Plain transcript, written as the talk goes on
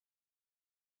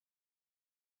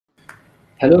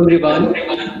Hello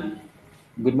everyone.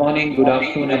 Good morning, good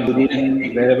afternoon, and good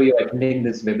evening, wherever you're attending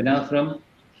this webinar from.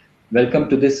 Welcome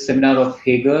to this seminar of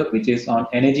Hager, which is on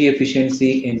energy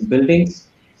efficiency in buildings,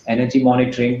 energy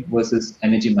monitoring versus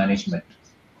energy management.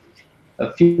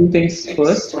 A few things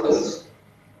first,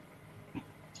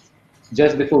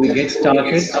 just before we get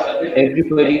started,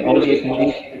 everybody, all the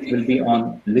attendees will be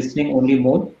on listening only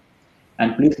mode.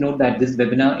 And please note that this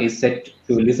webinar is set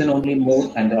to listen only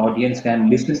mode and the audience can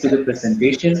listen to the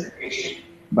presentation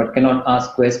but cannot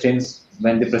ask questions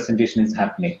when the presentation is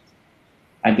happening.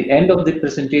 At the end of the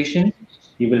presentation,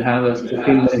 you will have a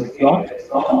 15-minute slot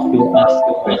to ask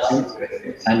the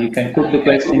questions, and you can put the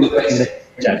questions in the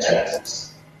chat box.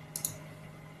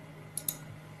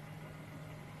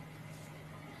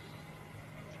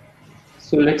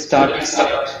 So let's start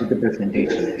with the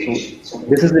presentation. So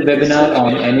this is the webinar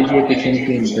on energy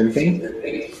efficiency in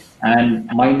buildings, and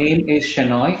my name is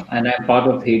Shenoy, and I'm part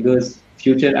of Hager's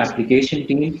future application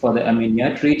team for the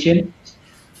Aminyat region.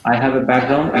 I have a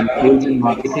background in sales and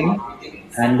marketing,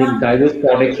 handling diverse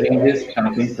product ranges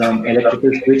starting from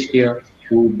electrical switchgear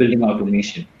to building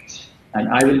automation. And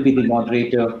I will be the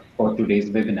moderator for today's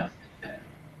webinar.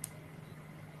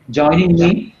 Joining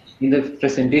me in the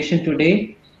presentation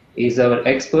today is our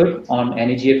expert on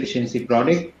energy efficiency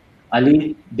product,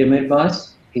 Ali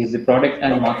Demirbas. He is the product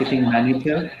and marketing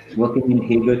manager working in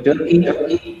Hager,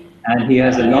 Turkey, and he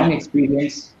has a long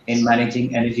experience in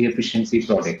managing energy efficiency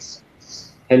products.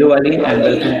 Hello, Ali, and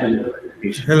welcome to the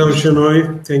presentation. Hello,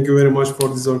 Shenoy. Thank you very much for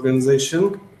this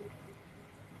organization.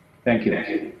 Thank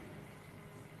you.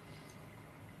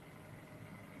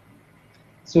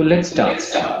 So let's start.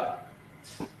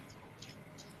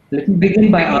 Let me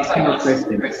begin by asking a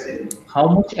question. How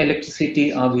much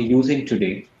electricity are we using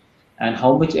today, and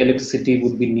how much electricity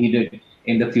would be needed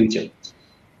in the future?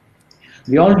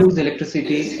 We all use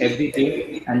electricity every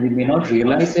day, and we may not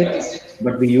realize it,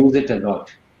 but we use it a lot.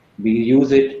 We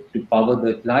use it to power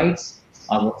the lights,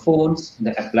 our phones,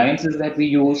 the appliances that we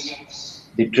use,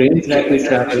 the trains that we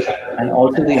travel, and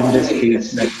also the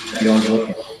industries that we all work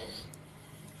in.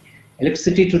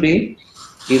 Electricity today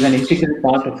is an integral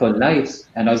part of our lives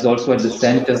and is also at the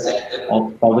center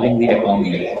of powering the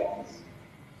economy.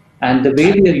 And the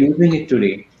way we are using it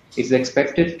today, it's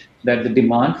expected that the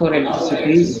demand for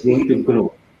electricity is going to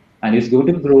grow, and it's going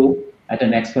to grow at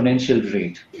an exponential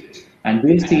rate. And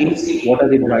we'll see what are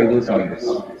the drivers on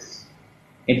this.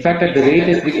 In fact, at the rate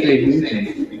at which we are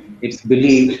using, it's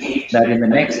believed that in the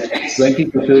next 20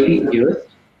 to 30 years,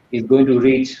 it's going to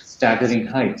reach staggering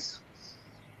heights.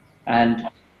 And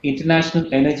International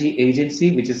Energy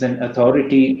Agency, which is an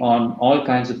authority on all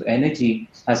kinds of energy,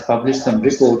 has published some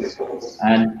reports,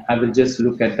 and I will just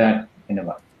look at that in a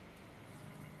while.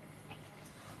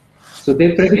 So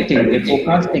they're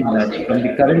forecasting that from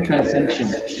the current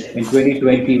consumption in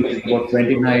 2020 is about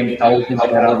 29,000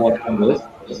 terawatt hours.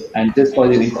 And just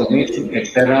for your information, a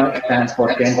tera stands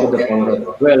for 10 to the power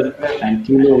of 12, and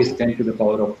kilo is 10 to the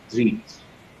power of 3.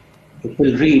 It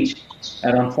will reach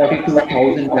around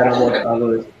 42,000 terawatt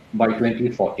hours by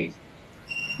 2040,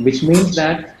 which means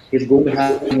that it's going to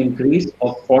have an increase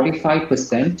of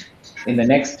 45% in the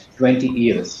next 20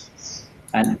 years.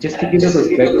 And just to give a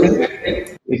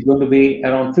perspective, it's going to be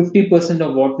around 50%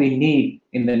 of what we need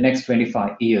in the next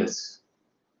 25 years.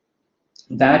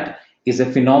 That is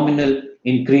a phenomenal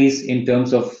increase in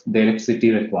terms of the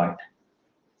electricity required.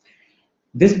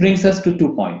 This brings us to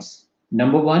 2 points.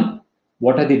 Number one,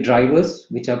 what are the drivers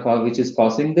which is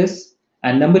causing this?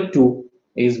 And number two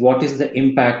is what is the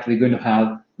impact we're going to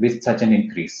have with such an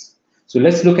increase. So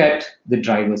let's look at the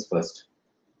drivers first.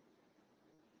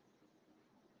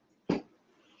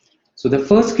 So the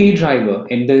first key driver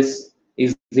in this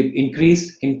is the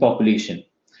increase in population.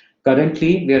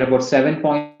 Currently, we are about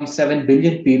 7.7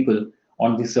 billion people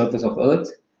on the surface of Earth,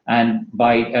 and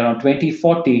by around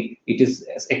 2040, it is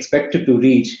expected to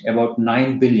reach about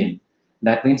 9 billion.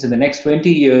 That means in the next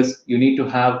 20 years, you need to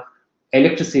have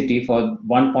electricity for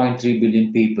 1.3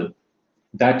 billion people.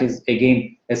 That is,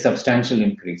 again, a substantial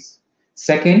increase.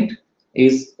 Second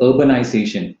is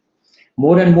urbanization.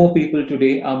 More and more people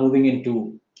today are moving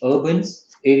into urban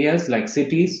areas like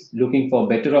cities, looking for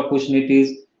better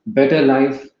opportunities, better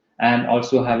life, and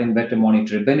also having better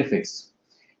monetary benefits.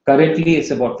 Currently,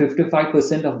 it's about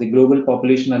 55% of the global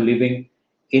population are living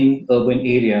in urban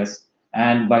areas,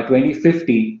 and by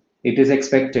 2050, it is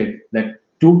expected that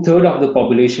 2/3 of the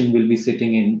population will be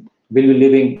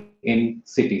living in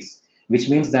cities, which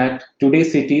means that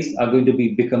today's cities are going to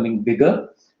be becoming bigger,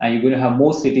 and you're going to have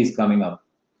more cities coming up.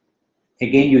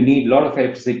 Again, you need a lot of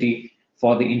electricity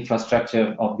for the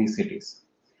infrastructure of these cities.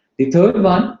 The third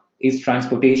one is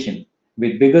transportation.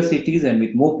 with bigger cities and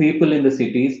with more people in the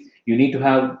cities, you need to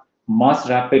have mass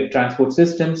rapid transport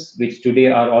systems, which today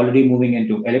are already moving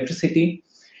into electricity.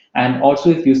 And also,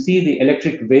 if you see the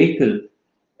electric vehicle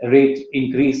rate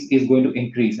increase is going to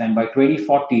increase, and by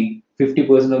 2040,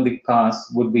 50% of the cars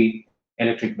would be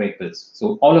electric vehicles.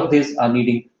 So all of these are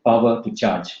needing power to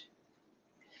charge.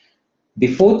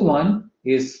 The fourth one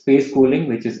is space cooling,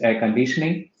 which is air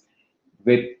conditioning.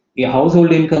 With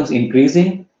household incomes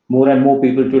increasing, more and more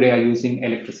people today are using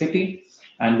electricity.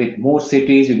 And with more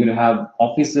cities, you're going to have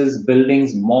offices,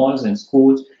 buildings, malls, and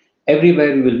schools.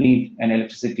 Everywhere you will need an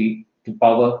electricity to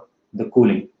power the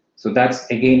cooling. So that's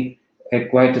again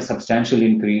quite a substantial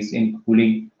increase in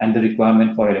cooling and the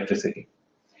requirement for electricity.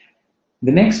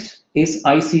 The next is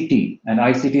ICT, and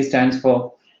ICT stands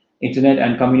for Internet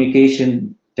and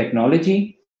Communication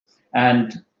Technology.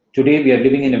 And today we are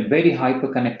living in a very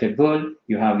hyper-connected world.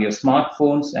 You have your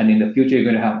smartphones, and in the future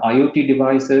you're going to have IoT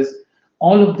devices.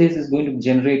 All of this is going to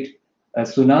generate a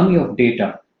tsunami of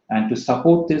data. And to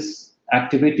support this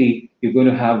activity, you're going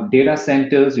to have data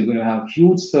centers, you're going to have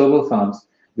huge server farms,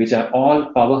 which are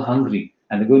all power hungry,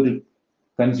 and they're going to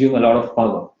consume a lot of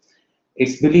power.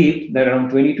 It's believed that around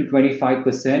 20 to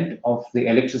 25% of the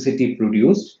electricity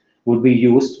produced would be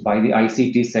used by the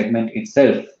ICT segment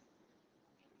itself.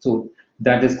 So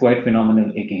that is quite phenomenal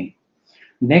again.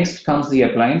 Next comes the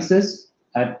appliances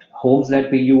at homes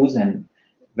that we use, and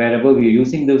wherever we're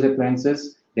using those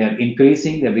appliances, they are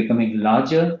increasing, they're becoming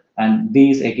larger, and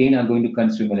these again are going to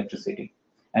consume electricity.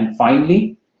 And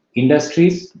finally,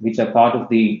 industries, which are part of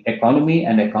the economy,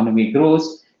 and economy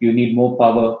grows, you need more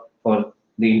power for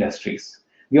the industries.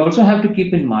 We also have to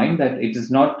keep in mind that it is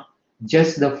not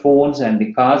just the phones and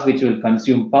the cars which will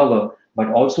consume power, but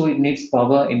also it needs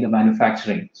power in the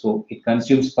manufacturing. So it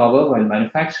consumes power while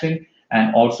manufacturing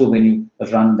and also when you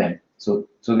run them. So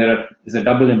there is a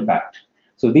double impact.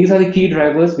 So these are the key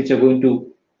drivers which are going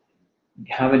to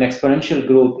have an exponential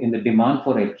growth in the demand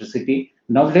for electricity.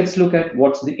 Now let's look at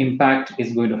what the impact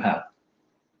is going to have.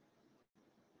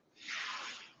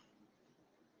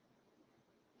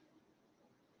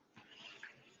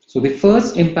 So the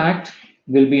first impact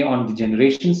will be on the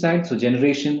generation side. So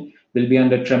generation will be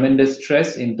under tremendous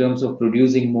stress in terms of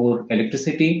producing more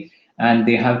electricity, and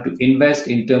they have to invest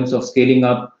in terms of scaling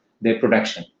up their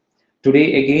production.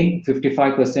 Today, again,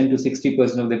 55% to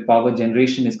 60% of the power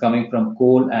generation is coming from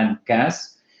coal and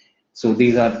gas. So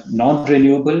these are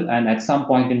non-renewable, and at some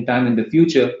point in time in the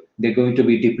future, they're going to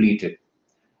be depleted.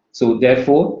 So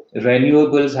therefore,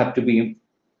 renewables have to be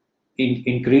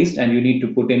increased, and you need to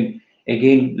put in,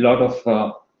 again, a lot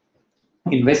of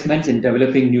investments in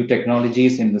developing new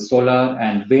technologies in the solar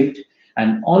and wind,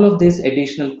 and all of this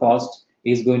additional cost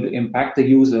is going to impact the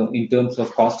user in terms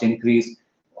of cost increase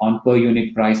on per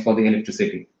unit price for the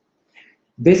electricity.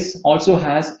 This also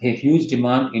has a huge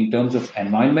demand in terms of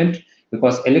environment,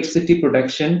 because electricity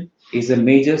production is a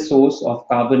major source of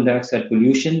carbon dioxide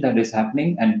pollution that is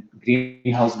happening and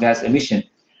greenhouse gas emission.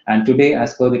 And today,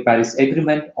 as per the Paris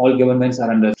Agreement, all governments are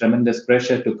under tremendous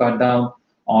pressure to cut down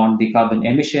on the carbon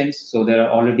emissions. So there are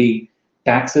already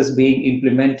taxes being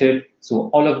implemented. So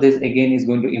all of this again is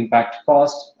going to impact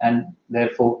cost, and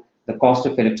therefore the cost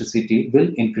of electricity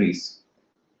will increase.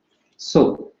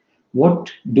 So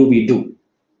what do we do?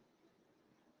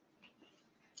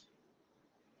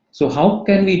 So how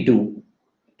can we do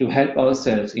to help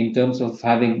ourselves in terms of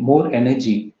having more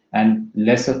energy and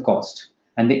lesser cost?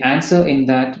 And the answer in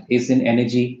that is in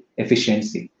energy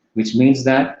efficiency, which means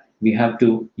that we have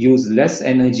to use less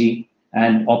energy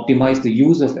and optimize the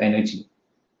use of energy.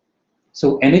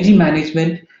 So energy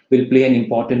management will play an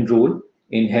important role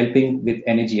in helping with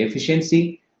energy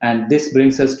efficiency, and this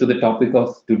brings us to the topic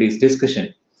of today's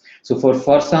discussion. So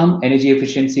for some, energy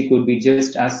efficiency could be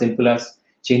just as simple as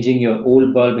changing your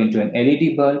old bulb into an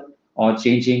LED bulb, or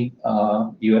changing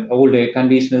your old air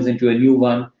conditioners into a new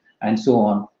one, and so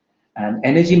on. And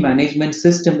energy management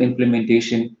system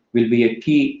implementation will be a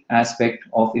key aspect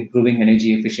of improving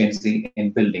energy efficiency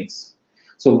in buildings.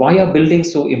 So why are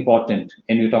buildings so important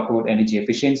when we talk about energy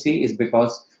efficiency? Is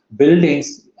because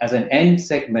buildings as an end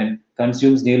segment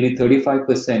consumes nearly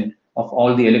 35% of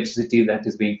all the electricity that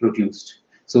is being produced.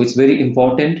 So it's very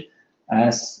important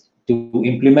as to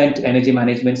implement energy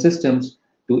management systems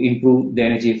to improve the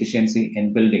energy efficiency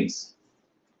in buildings.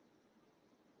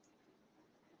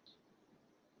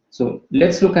 So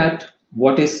let's look at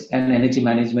what is an energy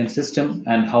management system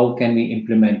and how can we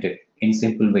implement it in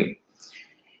simple way.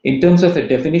 In terms of a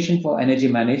definition for energy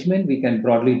management, we can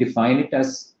broadly define it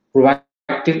as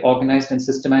proactive, organized, and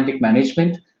systematic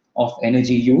management of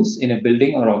energy use in a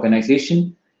building or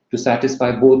organization to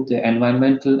satisfy both the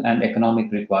environmental and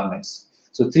economic requirements.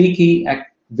 So three key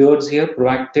words here,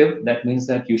 proactive, that means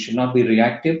that you should not be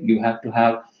reactive. You have to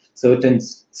have certain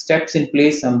steps in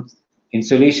place, some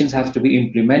installations have to be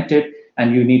implemented,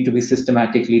 and you need to be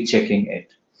systematically checking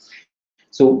it.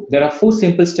 So there are 4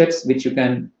 simple steps which you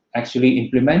can actually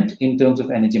implement in terms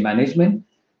of energy management.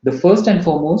 The first and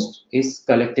foremost is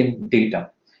collecting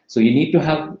data. So you need to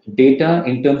have data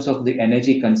in terms of the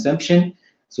energy consumption.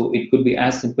 So it could be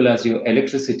as simple as your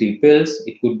electricity bills,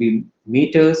 it could be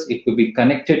meters, it could be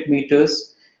connected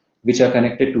meters which are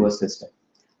connected to a system.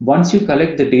 Once you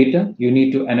collect the data, you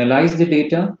need to analyze the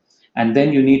data, and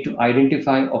then you need to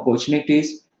identify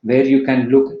opportunities where you can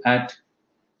look at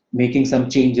making some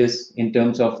changes in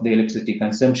terms of the electricity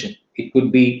consumption. It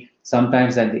could be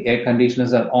sometimes that the air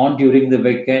conditioners are on during the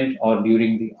weekend or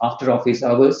during the after office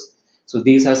hours. So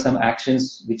these are some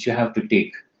actions which you have to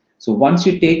take. So once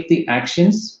you take the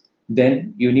actions,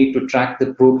 then you need to track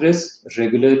the progress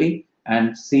regularly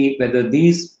and see whether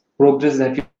these progress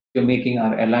that you're making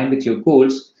are aligned with your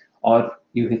goals, or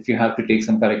if you have to take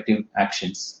some corrective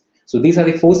actions. So these are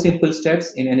the 4 simple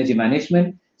steps in energy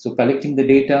management. So collecting the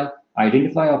data,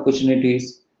 identify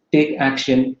opportunities, take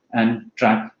action, and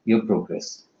track your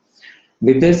progress.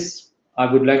 With this, I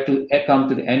would like to come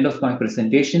to the end of my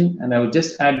presentation, and I will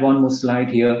just add one more slide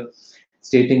here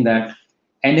stating that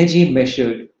energy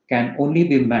measured can only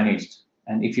be managed.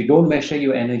 And if you don't measure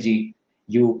your energy,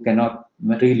 you cannot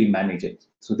really manage it.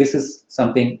 So this is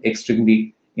something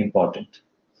extremely important.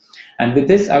 And with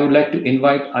this, I would like to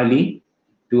invite Ali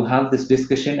to have this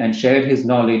discussion and share his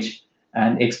knowledge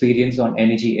and experience on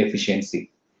energy efficiency.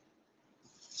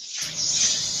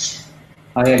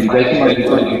 Hi, Ali.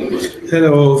 Welcome.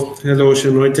 Hello,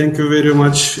 Shenoy. Thank you very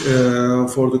much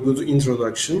for the good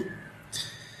introduction.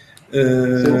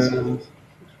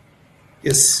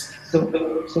 Yes.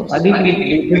 So Ali,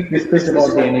 we just discussed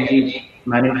about the energy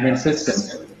management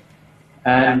system,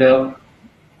 and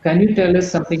can you tell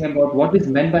us something about what is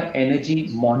meant by energy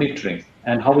monitoring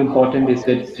and how important is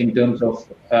it in terms of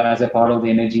as a part of the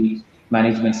energy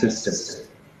management system?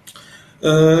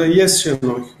 Yes,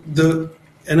 Shenoy. The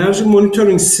energy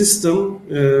monitoring system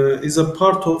is a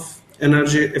part of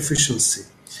energy efficiency.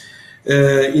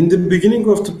 In the beginning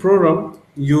of the program,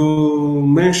 you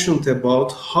mentioned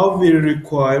about how we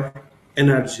require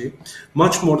energy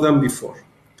much more than before.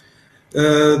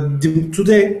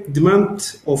 Today,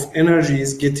 demand of energy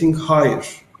is getting higher,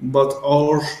 but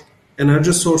our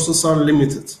energy sources are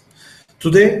limited.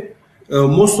 Today,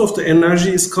 most of the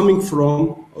energy is coming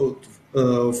from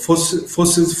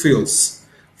fossil fuels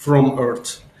from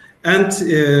Earth, and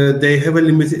they have a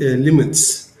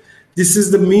limits. This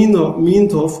is the mean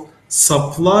of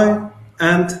supply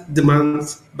and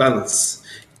demand balance.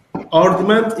 Our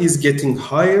demand is getting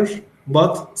higher,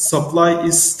 but supply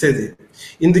is steady.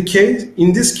 In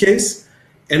this case,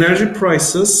 energy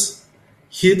prices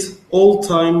hit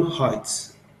all-time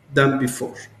highs than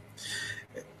before.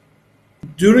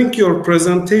 During your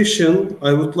presentation,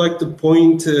 I would like to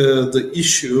point the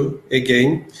issue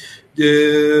again.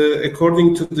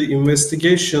 According to the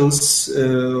investigations,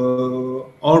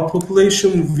 our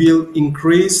population will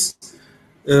increase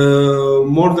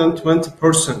more than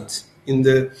 20% in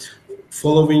the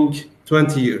following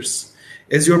 20 years.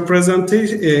 As you present,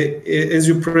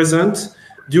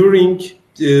 during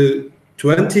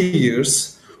 20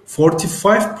 years,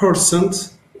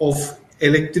 45% of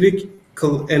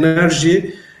electrical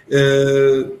energy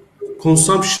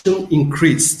consumption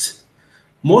increased.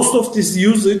 Most of this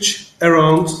usage,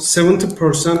 around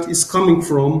 70%, is coming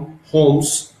from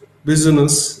homes,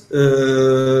 business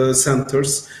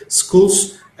centers,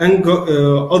 schools, and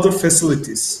other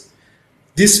facilities.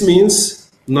 This means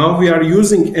now we are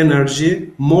using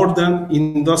energy more than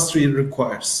industry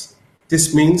requires.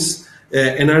 This means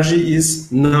energy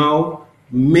is now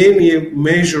a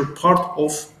major part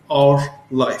of our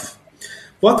life.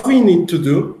 What we need to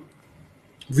do,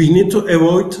 we need to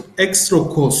avoid extra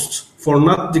costs for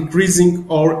not decreasing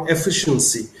our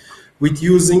efficiency with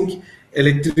using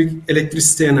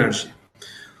electricity energy.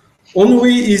 Only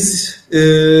way is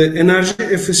energy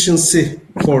efficiency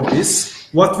for this.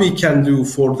 What we can do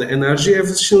for the energy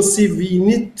efficiency, we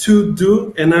need to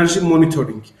do energy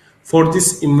monitoring for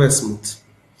this investment.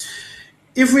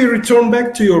 If we return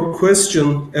back to your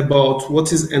question about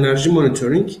what is energy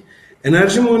monitoring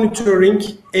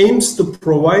aims to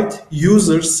provide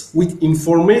users with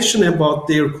information about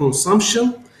their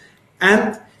consumption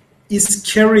and is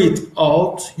carried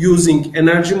out using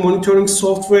energy monitoring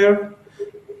software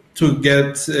to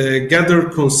gather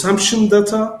consumption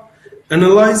data,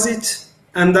 analyze it,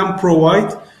 and then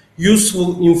provide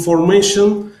useful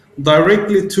information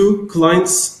directly to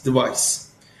client's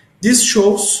device. This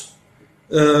shows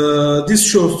this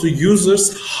shows to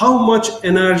users how much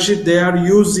energy they are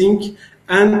using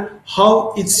and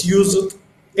how it's used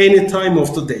any time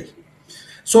of the day.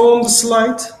 So on the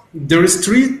slide, there is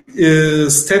three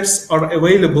steps are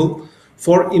available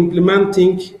for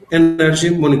implementing energy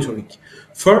monitoring.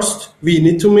 First, we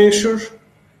need to measure.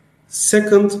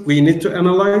 Second, we need to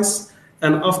analyze.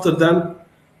 And after that,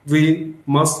 we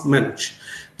must manage.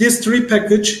 This three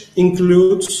package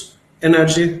includes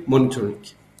energy monitoring.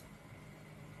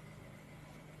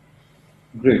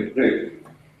 Great, great.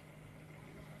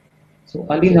 So,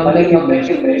 Ali, now that you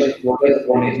mentioned what is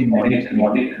energy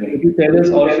monitoring, could you tell us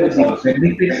also the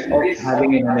benefits of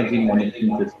having an energy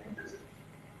monitoring system?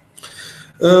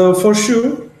 For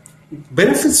sure,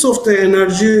 benefits of the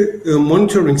energy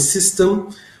monitoring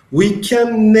system, we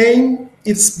can name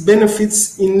its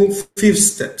benefits in 5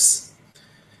 steps.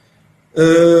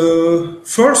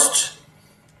 First,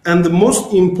 and the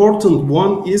most important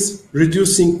one is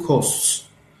reducing costs.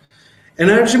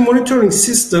 Energy monitoring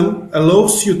system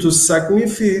allows you to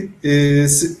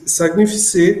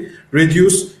significantly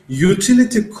reduce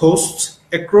utility costs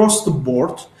across the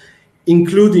board,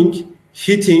 including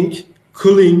heating,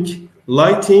 cooling,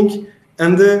 lighting,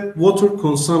 and the water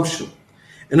consumption.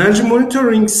 Energy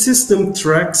monitoring system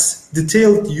tracks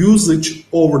detailed usage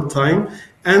over time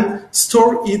and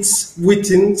store it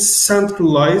within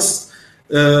centralized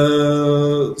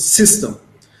system.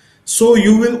 So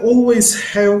you will always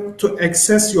have to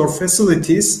access your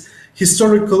facilities'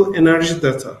 historical energy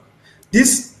data.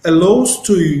 This allows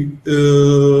to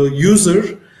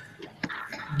user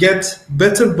get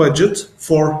better budget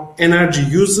for energy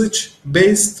usage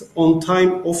based on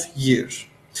time of year.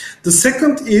 The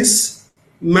second is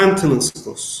maintenance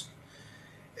costs.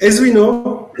 As we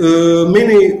know,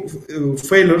 many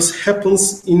failures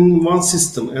happens in one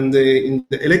system, and in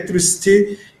the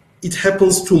electricity, it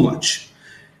happens too much.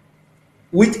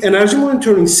 With energy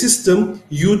monitoring system,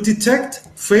 you detect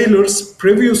failures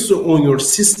previously on your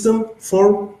system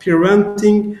for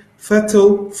preventing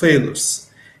fatal failures.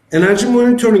 Energy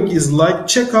monitoring is like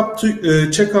checkup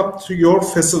to your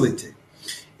facility.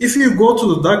 If you go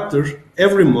to the doctor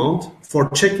every month for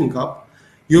checking up,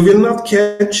 you will not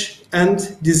catch any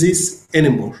disease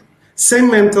anymore. Same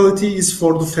mentality is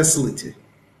for the facility.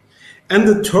 And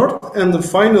the third and the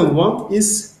final one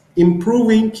is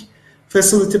improving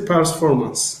facility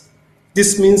performance.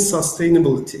 This means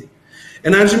sustainability.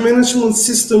 Energy management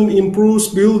system improves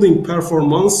building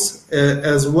performance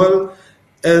as well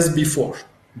as before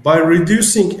by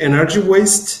reducing energy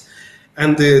waste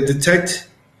and detect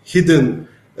hidden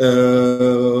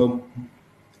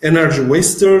energy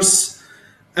wasters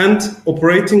and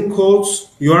operating costs.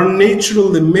 You are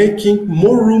naturally making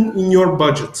more room in your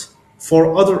budget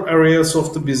for other areas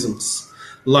of the business,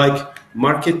 like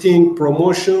marketing,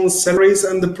 promotions, salaries,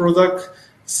 and the product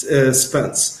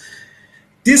spends.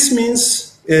 This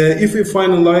means, if we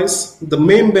finalize, the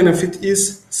main benefit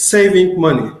is saving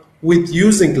money. With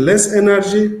using less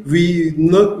energy,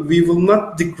 we will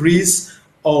not decrease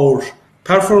our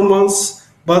performance,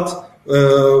 but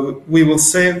we will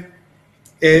save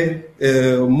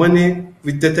money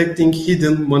with detecting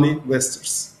hidden money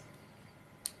wasters.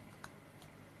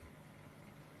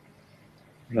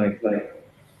 Right, right.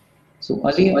 So,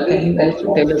 Ali, can you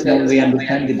also tell us, now we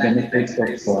understand the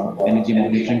benefits of energy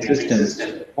monitoring systems,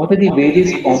 what are the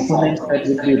various components that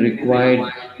would be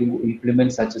required to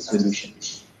implement such a solution?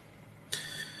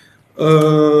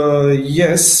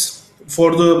 Yes,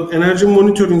 for the energy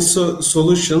monitoring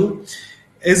solution,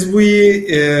 as we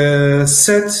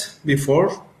said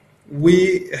before,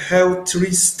 we have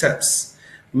 3 steps: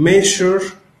 measure,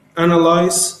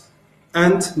 analyze,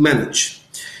 and manage.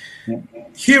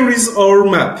 Here is our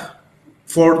map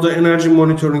for the energy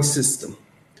monitoring system.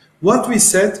 What we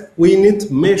said, we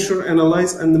need measure,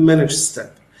 analyze, and manage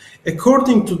step.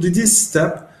 According to this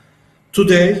step,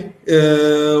 today,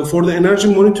 for the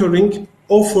energy monitoring,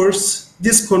 offers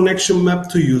this connection map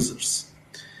to users.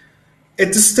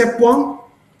 At the step 1,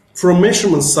 from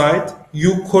measurement side,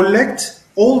 you collect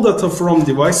all data from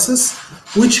devices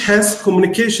which has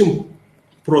communication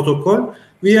protocol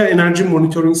via energy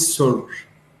monitoring server.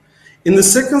 In the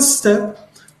second step,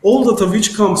 all data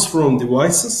which comes from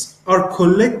devices are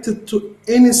collected to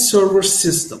any server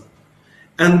system,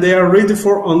 and they are ready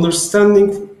for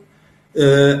understanding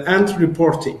and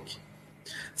reporting.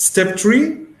 Step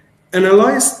 3,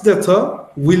 analyzed data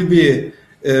will be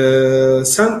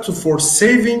sent for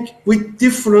saving with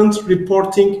different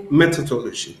reporting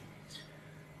methodology.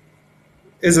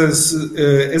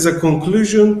 As a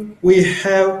conclusion, we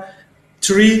have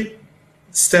 3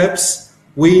 steps.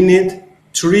 We need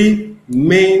 3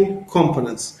 main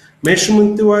components: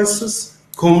 measurement devices,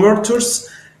 converters,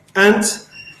 and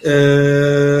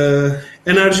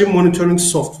energy monitoring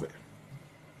software.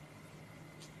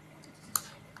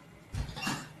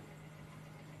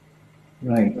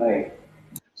 Right.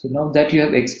 So now that you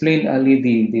have explained, Ali,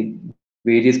 the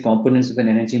various components of an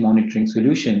energy monitoring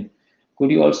solution, could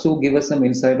you also give us some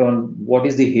insight on what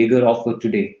is the Hager offer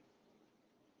today?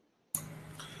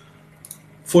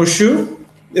 For sure,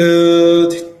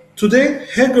 today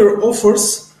Hager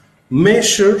offers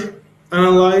measure,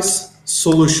 analyze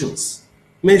solutions.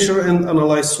 Measure and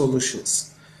analyze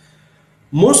solutions.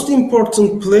 Most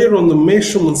important player on the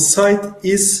measurement side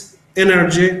is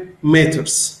energy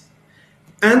meters.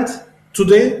 And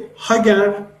today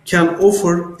Hager can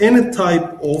offer any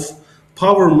type of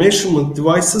power measurement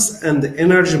devices and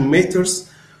energy meters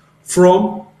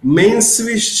from main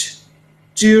switch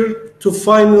gear to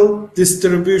final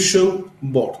distribution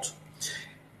board.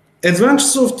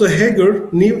 Advantages of the Hager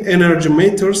new energy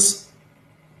meters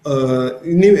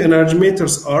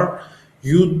are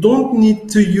you don't need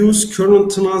to use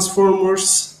current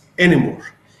transformers anymore.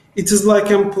 It is like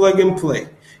a plug and play.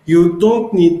 You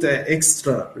don't need the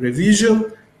extra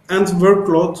revision and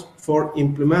workload for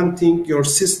implementing your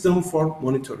system for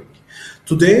monitoring.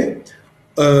 Today,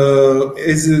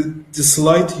 as the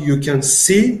slide you can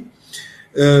see,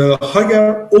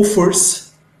 Hager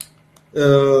offers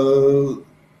the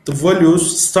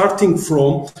values starting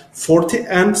from 40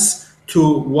 amps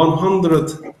to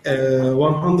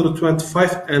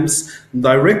 125 amps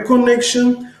direct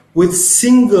connection with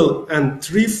single and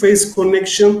three-phase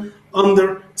connection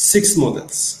under 6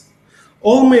 models.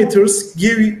 All meters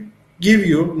give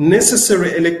you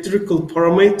necessary electrical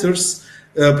parameter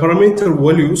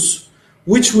values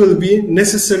which will be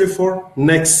necessary for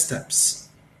next steps.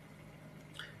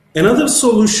 Another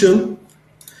solution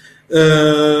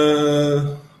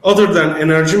other than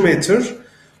energy meter,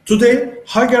 today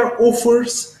Hager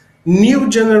offers new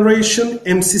generation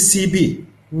MCCB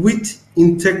with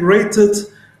integrated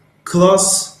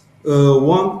class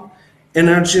 1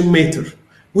 energy meter,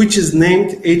 which is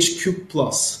named HQ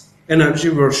Plus energy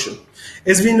version.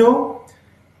 As we know,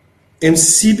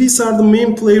 MCCBs are the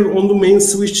main player on the main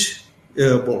switch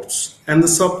boards and the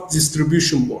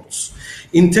sub-distribution boards.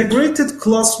 Integrated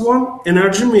class 1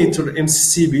 energy meter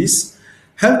MCCBs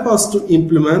help us to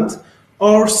implement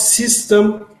our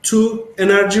system to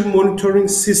energy monitoring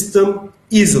system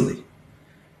easily.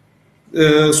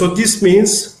 So this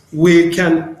means we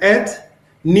can add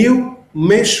new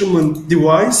measurement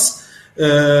device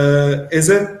as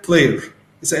a player.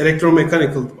 It's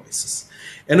electromechanical devices.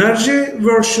 Energy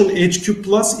version HQ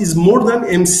Plus is more than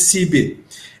MCCB,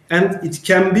 and it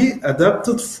can be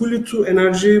adapted fully to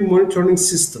energy monitoring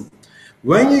system.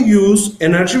 When you use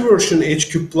energy version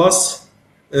HQ Plus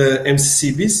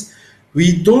MCCBs,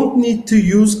 we don't need to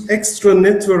use extra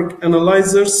network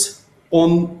analyzers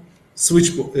on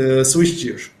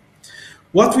switchgear.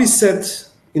 What we said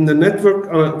in the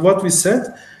network,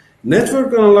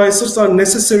 network analyzers are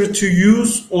necessary to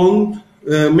use on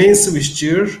main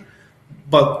switchgear,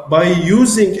 but by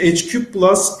using HQ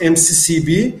Plus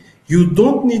MCCB, you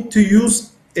don't need to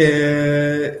use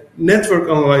network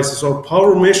analyzers or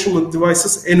power measurement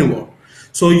devices anymore.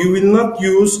 So you will not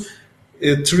use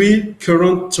 3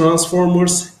 current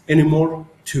transformers anymore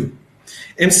too.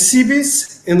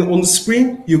 MCCBs, and on the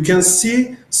screen you can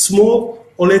see small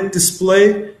OLED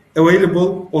display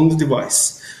available on the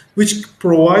device, which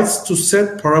provides to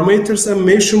set parameters and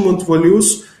measurement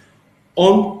values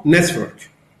on network.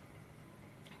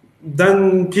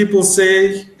 Then people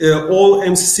say all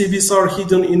MCCBs are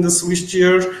hidden in the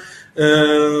switchgear.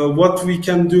 What we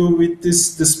can do with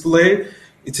this display?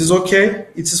 It is okay.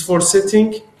 It is for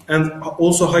setting, and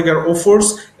also Hager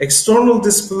offers external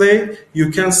display. You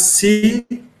can see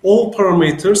all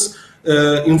parameters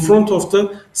in front of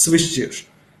the switchgear.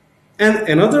 And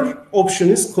another option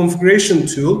is configuration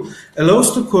tool,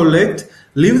 allows to collect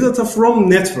live data from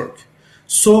network.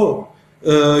 So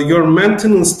your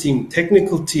maintenance team,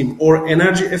 technical team, or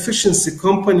energy efficiency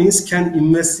companies can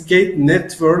investigate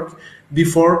network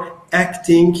before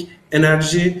acting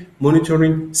energy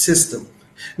monitoring system.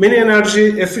 Many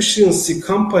energy efficiency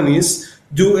companies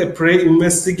do a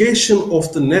pre-investigation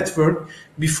of the network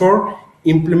before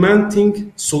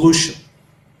implementing solution.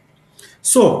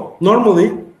 So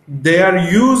normally they are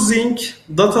using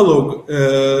data log.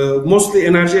 Mostly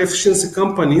energy efficiency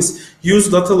companies use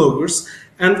data loggers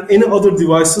and any other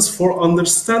devices for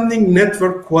understanding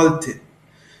network quality.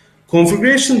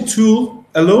 Configuration tool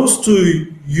allows to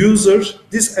user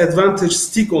this advantage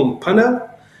stick on panel,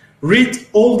 read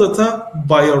all data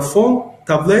by your phone,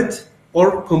 tablet,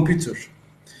 or computer.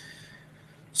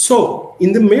 So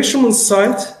in the measurement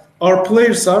side, our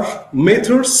players are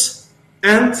meters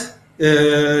and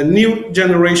new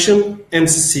generation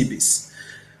MCCBs.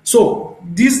 So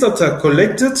these data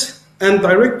collected and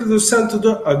directly sent to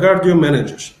the Agardio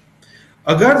manager.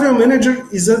 Agardio manager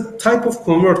is a type of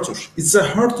converter. It's a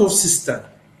heart of system,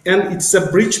 and it's a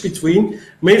bridge between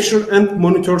measure and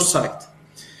monitor side.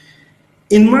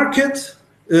 In market,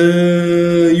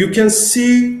 you can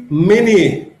see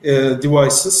many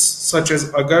devices such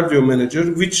as Agardio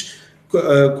manager, which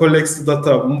collects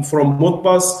data from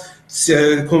Modbus,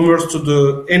 converts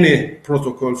to any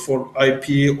protocol for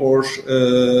IP or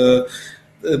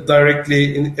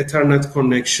directly in Ethernet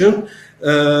connection.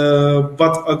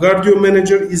 But Agardio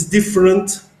manager is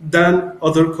different than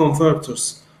other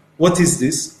converters. What is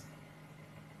this?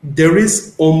 There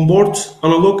is onboard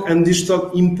analog and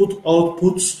digital input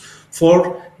outputs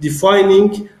for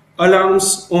defining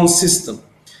alarms on system.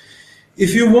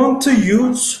 If you want to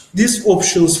use these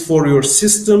options for your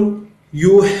system,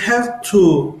 you have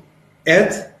to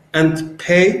add and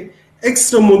pay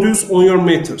extra modules on your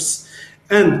meters.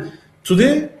 And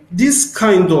today, this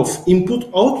kind of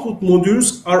input-output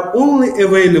modules are only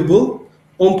available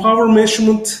on power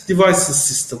measurement devices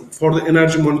system for the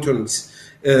energy monitoring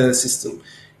system,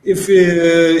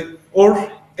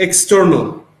 or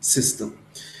external system.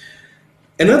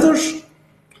 Another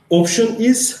option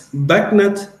is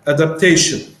backnet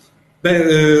adaptation.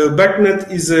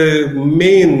 Backnet is a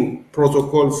main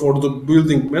protocol for the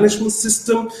building management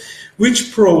system,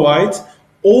 which provides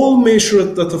all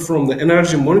measured data from the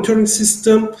energy monitoring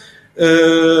system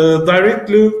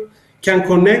directly can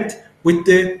connect with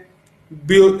the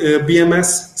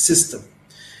BMS system.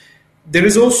 There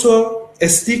is also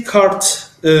SD card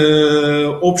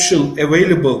option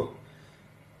available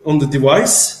on the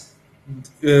device.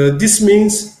 This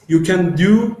means you can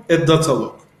do a data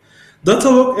log. Data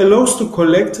log allows to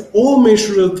collect all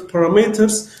measured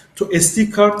parameters to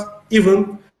SD card,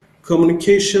 even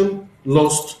communication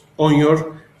lost on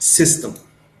your system.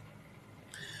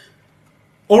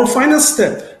 Our final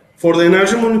step for the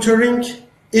energy monitoring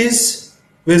is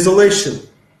visualization.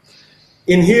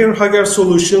 In here, Hager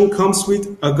solution comes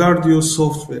with Agardio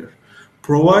software,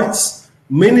 provides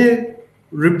many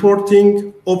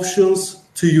reporting options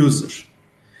to users.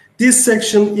 This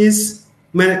section is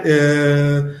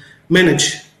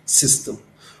manage system.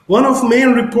 One of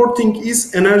main reporting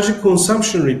is energy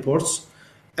consumption reports,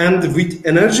 and with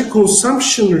energy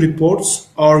consumption reports,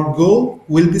 our goal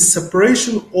will be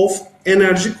separation of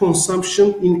energy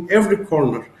consumption in every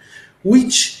corner,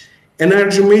 which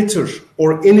energy meter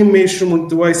or any measurement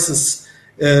devices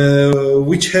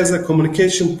which has a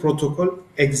communication protocol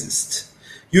exist.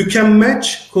 You can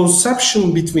match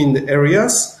consumption between the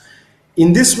areas.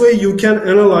 In this way, you can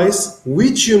analyze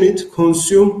which unit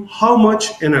consume how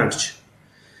much energy.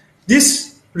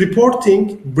 This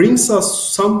reporting brings us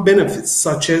some benefits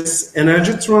such as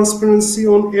energy transparency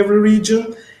on every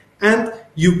region, and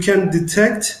you can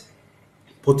detect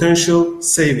potential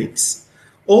savings.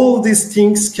 All these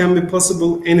things can be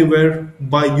possible anywhere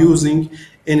by using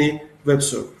any web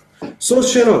server. So,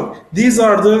 Shenoy, these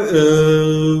are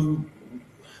the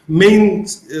main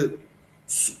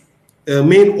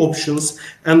options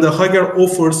and the Hager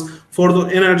offers for the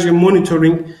energy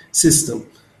monitoring system.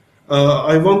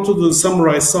 I want to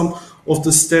summarize some of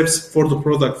the steps for the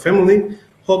product family.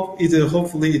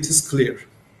 Hopefully it is clear.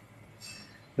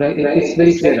 Right, it's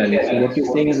very clear, Alex. So what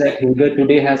you're saying is that Hager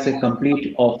today has a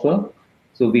complete offer.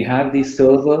 So we have the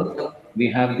server,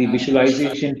 we have the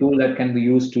visualization tool that can be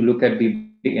used to look at the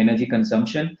energy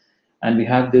consumption, and we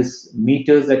have this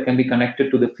meters that can be connected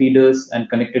to the feeders and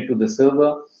connected to the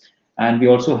server. And we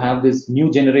also have this new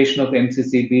generation of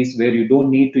MCCBs where you don't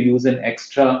need to use an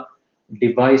extra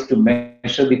device to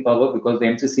measure the power, because the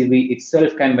MCCB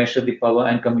itself can measure the power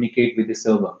and communicate with the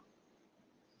server.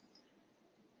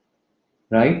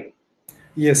 Right?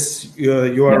 Yes,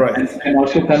 you are right. And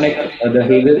also connect the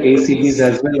Hager ACBs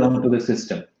as well onto the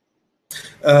system.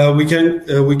 We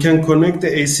can connect the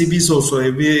ACBs also.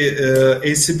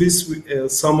 ACBs,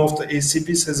 some of the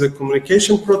ACBs has a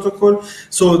communication protocol.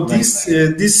 So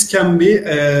this can be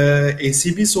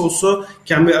ACBs also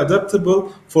can be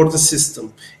adaptable for the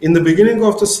system. In the beginning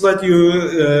of the slide,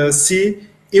 you see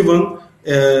even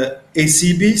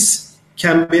ACBs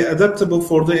can be adaptable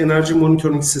for the energy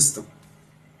monitoring system.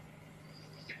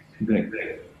 Great.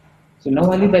 So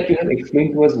now only that you have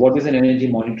explained to us what is an energy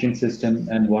monitoring system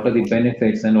and what are the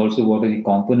benefits and also what are the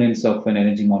components of an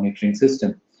energy monitoring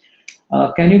system.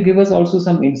 Can you give us also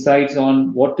some insights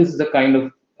on what is the kind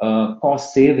of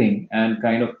cost saving and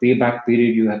kind of payback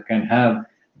period you can have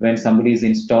when somebody is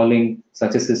installing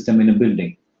such a system in a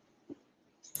building?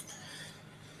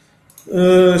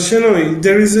 Shenoy,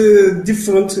 there is a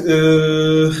different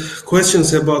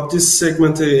questions about this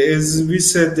segment. As we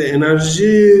said, the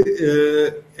energy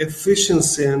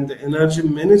efficiency and the energy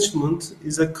management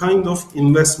is a kind of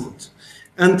investment,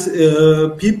 and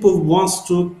people wants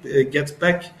to get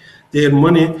back their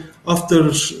money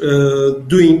after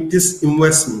doing this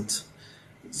investment.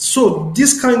 So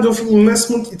this kind of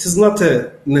investment, it is not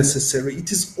necessary.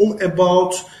 It is all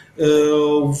about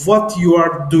what you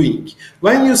are doing.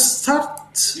 When you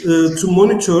start to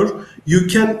monitor, you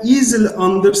can easily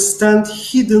understand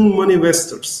hidden money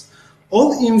investors.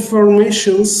 All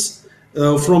informations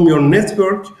from your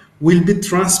network will be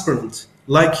transparent,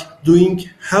 like doing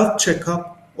health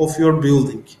checkup of your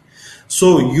building.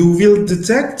 So you will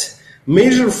detect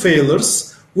major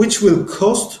failures which will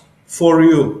cost for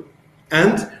you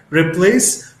and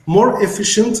replace more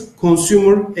efficient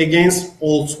consumer against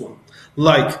old one,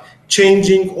 like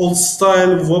changing old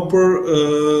style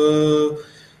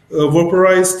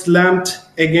vaporized lamp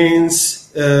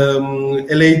against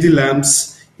LED lamps.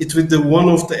 It with the one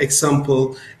of the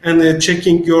example, and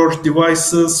checking your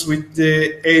devices with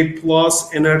the A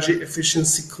plus energy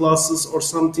efficiency classes or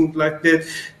something like that.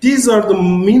 These are the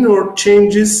minor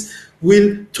changes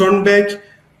will turn back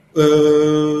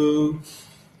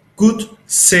good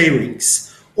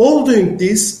savings. All doing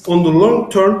this on the long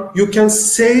term, you can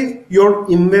save your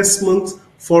investment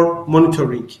for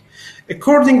monitoring.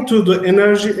 According to the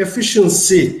energy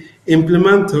efficiency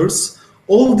implementers,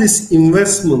 all these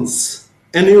investments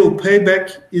annual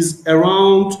payback is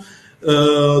around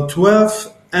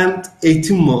 12 and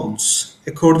 18 months,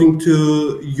 according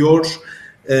to your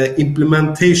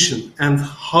implementation and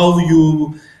how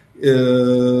you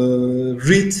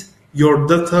read your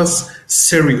data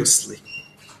seriously.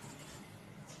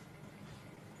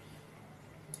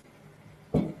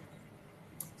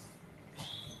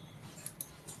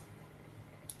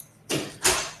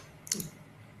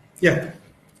 Yeah.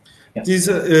 Yeah. This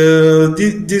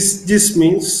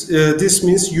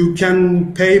means you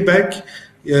can pay back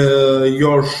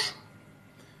your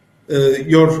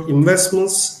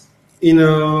investments in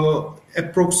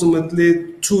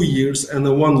approximately 2 years and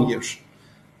 1 year.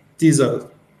 These are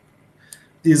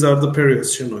the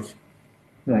periods, Shenoy.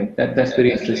 Right. That's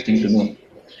very interesting to know.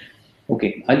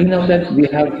 Okay, Ali, now that we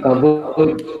have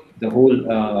covered the whole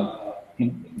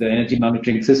the energy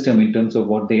monitoring system in terms of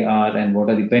what they are and what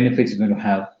are the benefits you're going to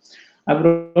have, I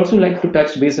would also like to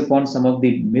touch base upon some of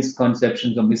the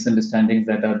misconceptions or misunderstandings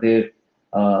that are there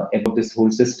about this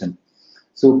whole system.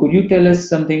 So, could you tell us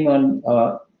something on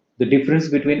the difference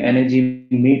between energy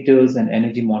meters and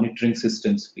energy monitoring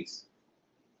systems, please?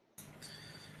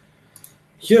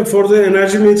 Yeah, for the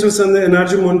energy meters and the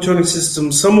energy monitoring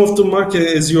system, some of the market,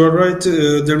 as you are right,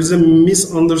 there is a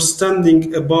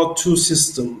misunderstanding about two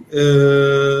systems.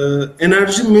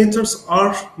 Energy meters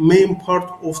are main part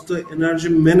of the energy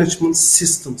management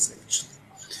systems actually,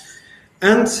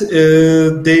 and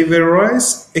they vary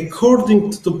according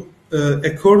to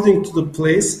the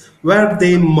place where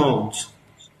they mount.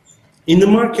 In the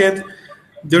market,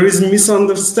 there is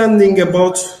misunderstanding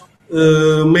about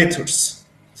meters.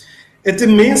 At the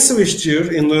main switchgear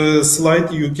in the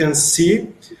slide, you can see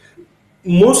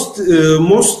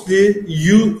mostly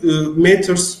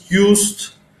meters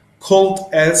used called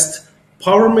as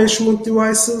power measurement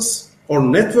devices or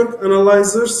network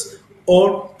analyzers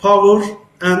or power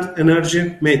and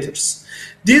energy meters.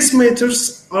 These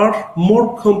meters are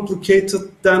more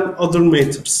complicated than other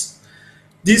meters.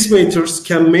 These meters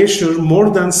can measure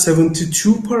more than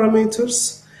 72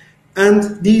 parameters,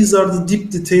 and these are the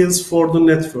deep details for the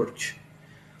network.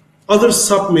 Other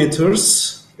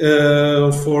submeters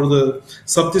for the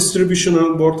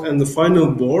subdistributional board and the final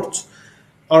board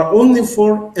are only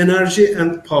for energy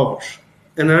and power.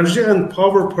 Energy and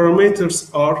power parameters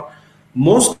are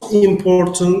most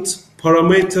important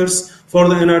parameters for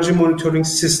the energy monitoring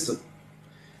system.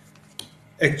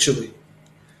 Actually,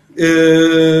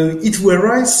 it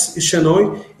varies,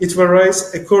 Shenoy. It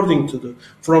varies according to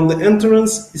from the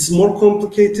entrance. It's more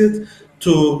complicated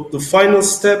to the final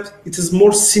step. It is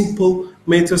more simple.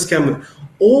 Meters can be.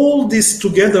 All this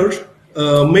together,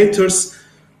 meters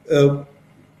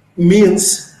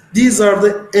means these are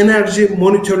the energy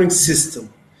monitoring system.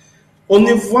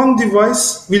 Only one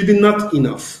device will be not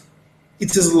enough.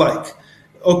 It is like,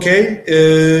 okay,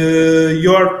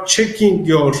 you are checking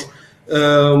your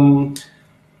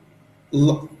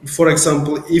for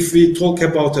example, if we talk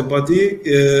about a body,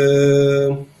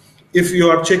 if you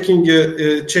are checking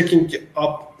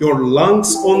up your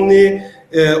lungs only,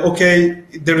 okay,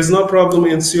 there is no problem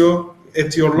at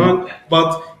your lung,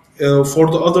 but for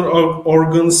the other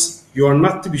organs, you are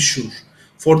not to be sure.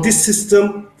 For this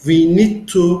system, we need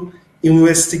to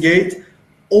investigate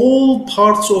all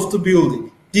parts of the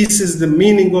building. This is the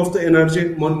meaning of the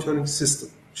energy monitoring system,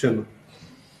 Shenoy.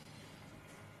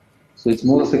 So it's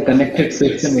more of a connected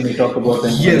system when you talk about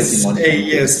an energy monitoring.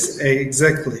 Yes,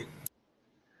 exactly.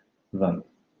 Right.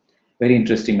 Very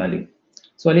interesting, Ali.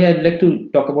 So Ali, I'd like to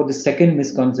talk about the second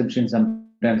misconception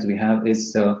sometimes we have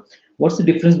is what's the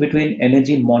difference between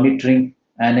energy monitoring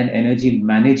and an energy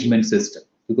management system?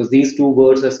 Because these two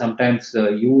words are sometimes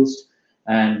used,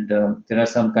 and there are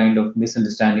some kind of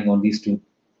misunderstanding on these two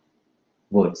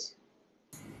words.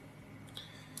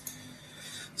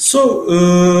 So,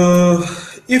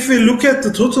 if we look at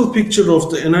the total picture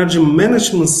of the energy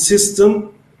management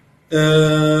system,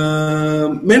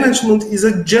 management is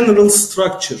a general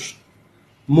structure.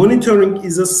 Monitoring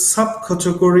is a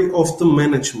subcategory of the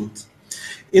management.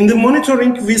 In the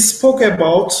monitoring, we spoke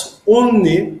about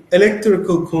only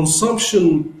electrical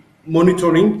consumption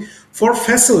monitoring for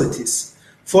facilities.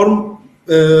 For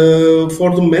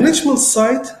the management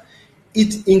side,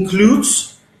 it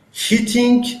includes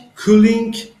heating,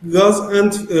 cooling, gas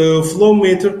and flow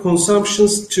meter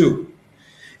consumptions too.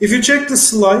 If you check the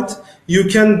slide, you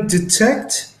can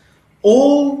detect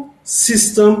all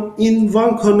system in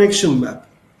one connection map.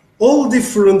 All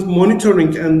different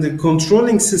monitoring and the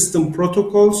controlling system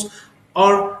protocols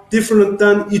are different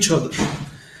than each other.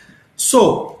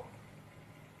 So,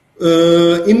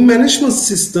 in management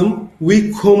system,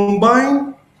 we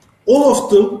combine all of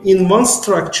them in one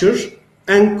structure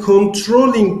and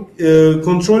controlling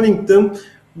them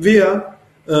via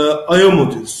IO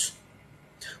modules.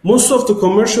 Most of the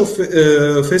commercial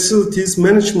facilities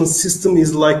management system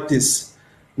is like this.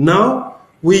 Now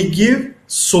we give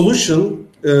solution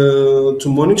to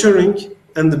monitoring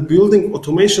and the building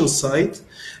automation side.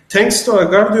 Thanks to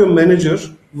Agardio Manager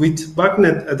with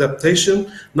BACnet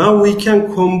adaptation, now we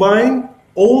can combine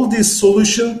all these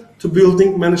solutions to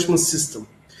building management system.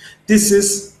 This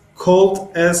is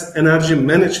called as energy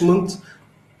management,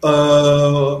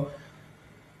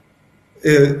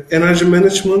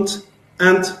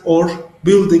 and or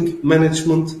building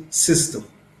management system.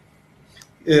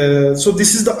 So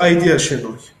this is the idea,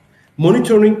 Shenoy.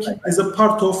 Monitoring is a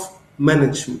part of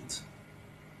management.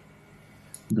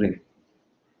 Great.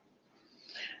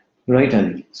 Right,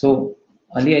 Ali. So,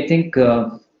 Ali, I think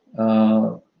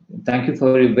thank you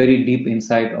for a very deep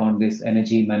insight on this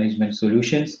energy management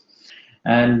solutions.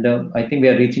 And I think we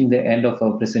are reaching the end of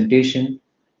our presentation,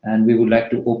 and we would like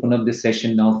to open up this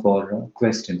session now for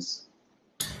questions.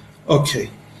 Okay.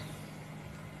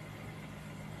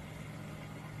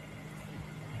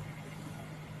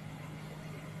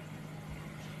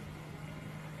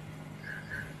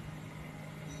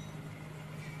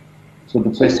 So the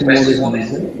question mode is on.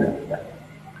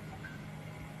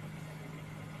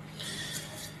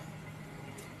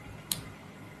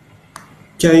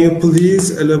 Can you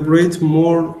please elaborate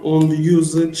more on the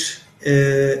usage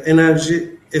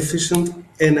energy efficient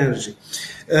energy?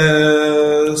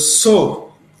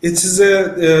 So it is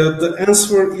the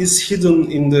answer is hidden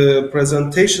in the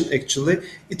presentation. Actually,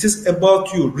 it is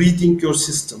about you reading your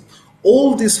system.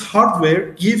 All this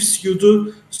hardware gives you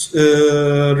the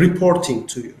reporting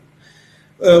to you.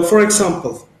 For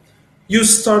example, you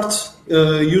start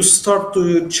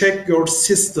to check your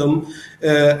system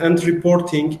and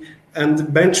reporting and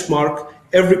benchmark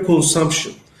every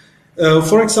consumption.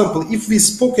 For example, if we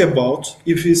spoke about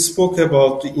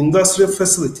the industrial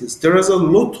facilities, there is a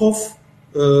lot of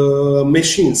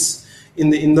machines in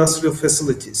the industrial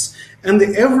facilities, and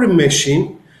every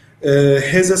machine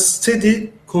has a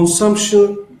steady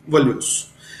consumption values.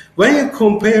 When you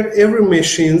compare every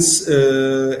machine's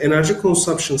energy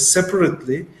consumption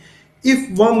separately, if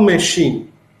one machine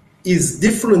is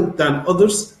different than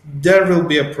others, there will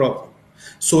be a problem.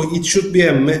 So it should be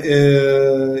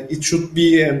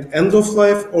an end of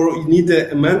life, or you need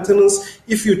a maintenance.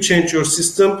 If you change your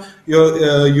system,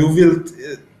 you will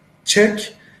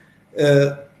check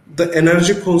the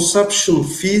energy consumption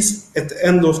fees at the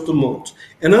end of the month.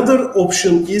 Another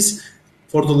option is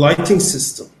for the lighting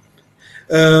system.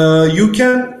 You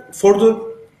can, for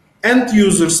the end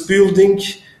users building,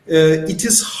 it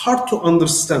is hard to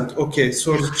understand. Okay,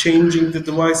 so changing the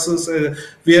devices,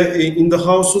 we are in the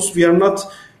houses, we are not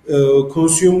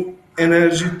consume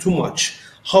energy too much.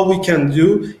 How we can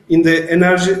do in the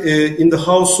energy in the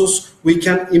houses? We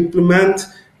can implement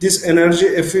this energy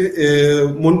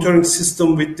monitoring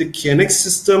system with the KNX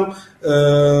system,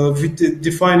 with the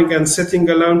defining and setting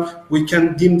alarm. We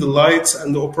can dim the lights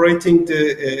and operating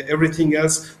the everything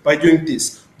else by doing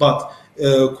this. But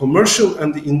commercial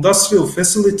and industrial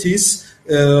facilities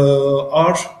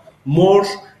are more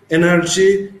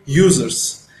energy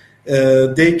users.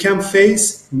 They can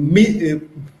face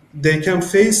they can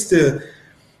face the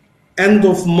end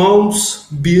of month's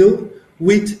bill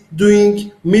with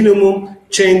doing minimum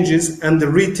changes and the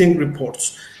rating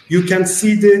reports. You can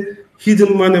see the hidden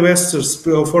manifestors.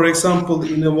 For example,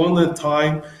 in a one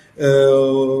time,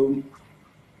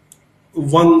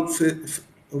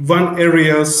 one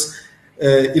area's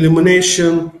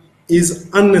illumination is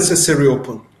unnecessary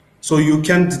open. So you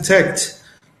can detect,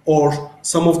 or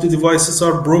some of the devices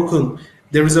are broken.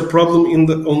 There is a problem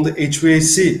on the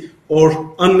HVAC,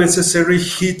 or unnecessary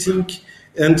heating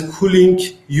and cooling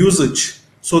usage.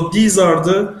 So these are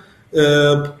the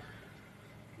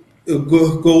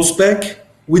goes back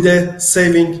with a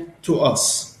saving to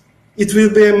us. It will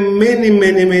be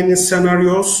many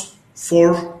scenarios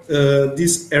for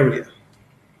this area.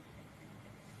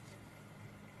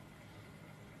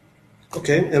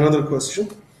 Okay, another question.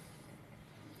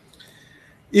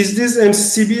 Is these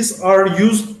MCCBs are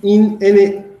used in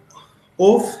any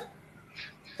of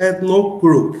ADNOC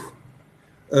group?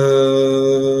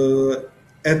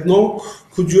 ADNOC,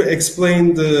 could you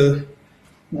explain the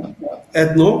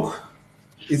ADNOC?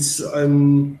 It's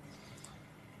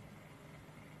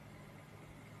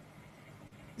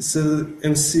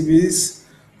MCBs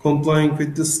complying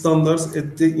with the standards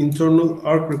at the internal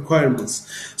ARC requirements.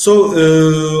 So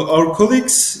our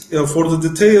colleagues, for the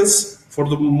details, for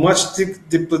the much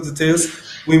deeper details,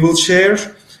 we will share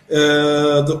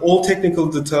the all technical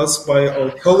details by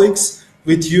our colleagues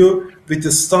with you, with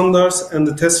the standards and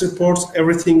the test reports,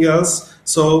 everything else,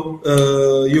 so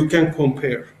you can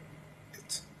compare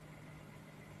it.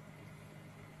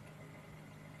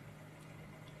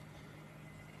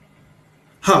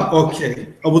 Okay,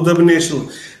 Abu Dhabi National.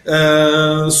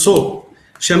 So,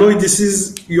 Shenoy, this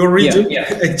is your region,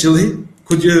 actually.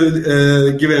 Could you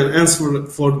give an answer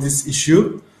for this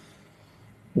issue?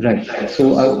 Right.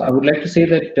 So I would like to say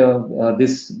that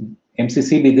this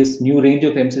MCCB, this new range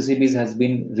of MCCBs has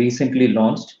been recently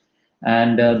launched,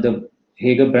 and the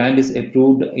Hager brand is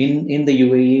approved in the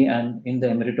UAE and in the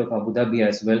Emirate of Abu Dhabi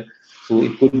as well. So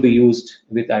it could be used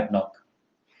with ADNOC.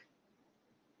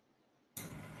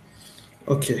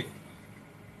 Okay.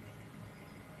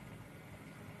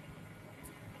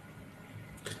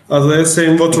 As I was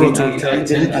saying, water authority.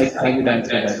 I would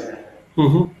answer that.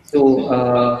 So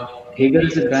Hager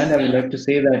is a brand. I would like to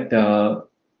say that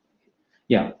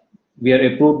yeah, we are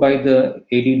approved by the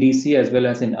ADDC as well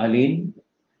as in Aleen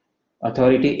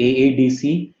Authority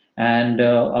AADC, and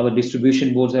our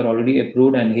distribution boards are already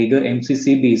approved, and Hager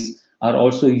MCCBs are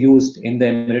also used in the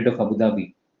Emirate of Abu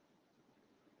Dhabi.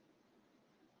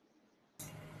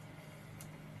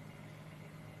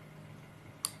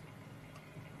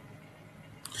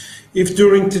 If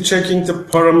during the checking the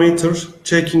parameter,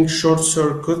 checking short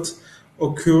circuit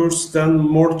occurs, then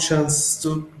more chance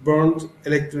to burn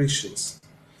electricians.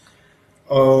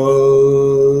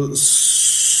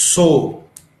 So,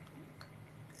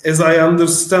 as I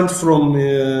understand from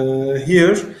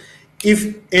here,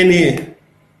 if any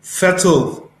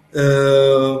fatal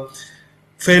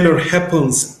failure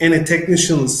happens, any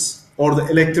technicians or the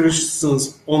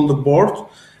electricians on the board,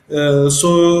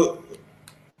 so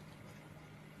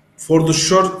for the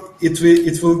short, it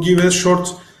will give a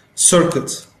short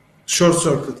circuit.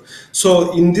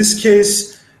 So in this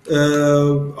case,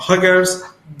 Hager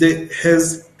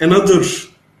has another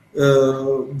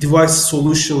device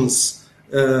solutions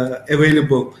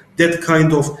available. That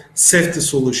kind of safety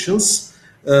solutions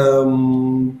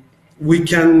we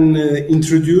can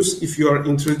introduce if you are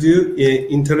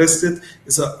interested.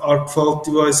 It's ARC fault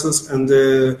devices and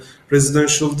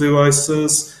residential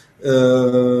devices.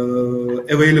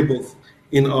 Available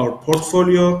in our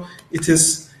portfolio. It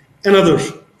is another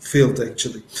field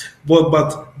actually,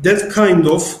 but that kind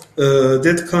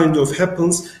of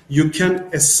happens. You can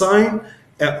assign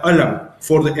an alarm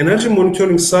for the energy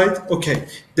monitoring side. Okay,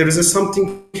 there is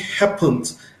something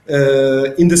happened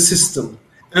in the system,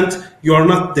 and you are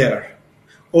not there,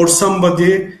 or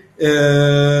somebody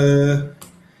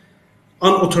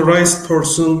unauthorized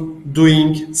person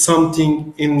doing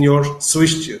something in your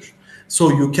switchgear. So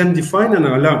you can define an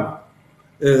alarm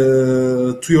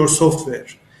to your software.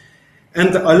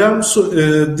 And the alarm,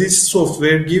 this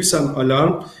software gives an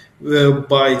alarm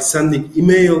by sending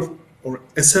email or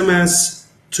SMS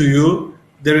to you.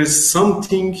 There is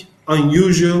something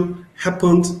unusual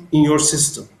happened in your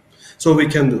system. So we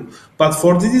can do. But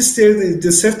for this,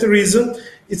 the safety reason,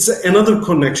 it's another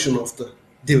connection of the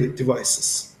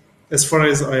devices, as far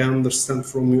as I understand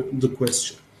from the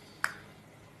question.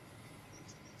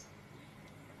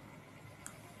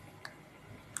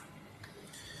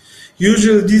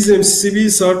 Usually these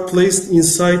MCBs are placed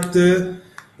inside the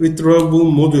withdrawable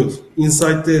module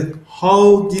inside the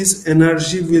how this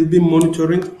energy will be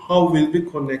monitoring, how will be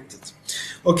connected.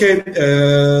 Okay,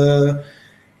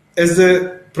 as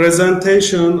a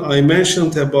presentation I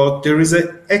mentioned about, there is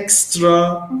an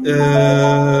extra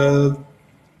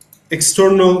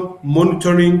external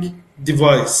monitoring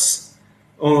device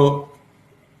for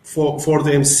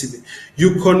the MCB.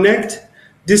 You connect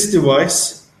this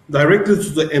device directly to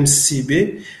the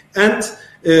MCB, and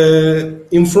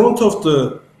in front of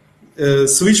the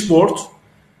switchboard,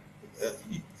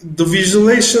 the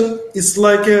visualization is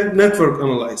like a network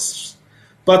analyzer,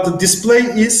 but the display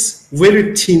is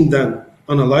very thin than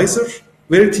analyzer,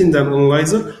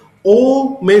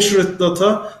 All measured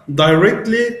data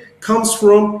directly comes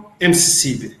from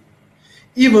MCCB.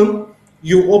 Even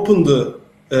you open the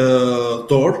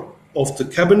door of the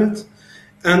cabinet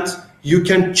and you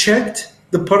can check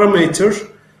the parameter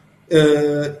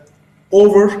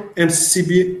over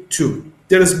MCCB2.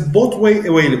 There is both way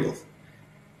available.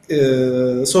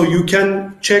 So you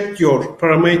can check your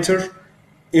parameter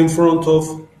in front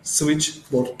of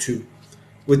switchboard 2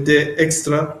 with the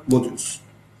extra modules.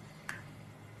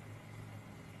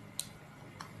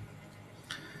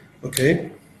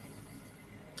 Okay.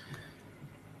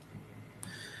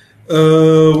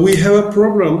 We have a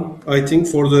program, I think,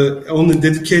 for the only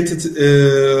dedicated.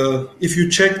 If you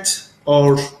checked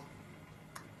our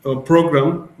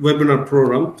program, webinar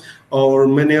program, our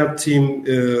Manyap team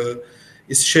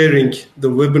is sharing the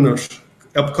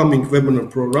upcoming webinar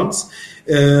programs.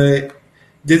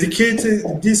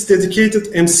 This dedicated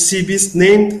MCB is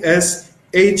named as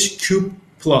HQ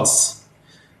Plus.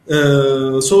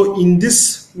 So in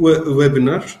this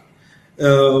webinar,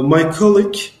 my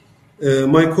colleague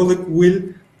will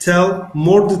tell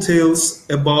more details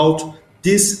about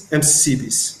these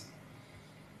MCBs.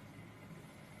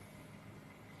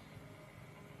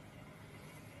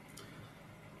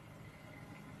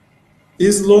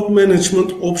 Is load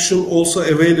management option also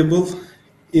available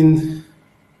in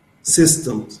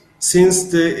systems? Since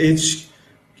the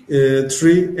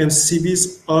H3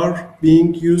 MCBs are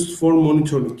being used for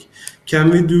monitoring, can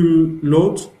we do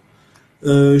load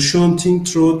shunting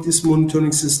through this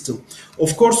monitoring system?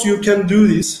 Of course, you can do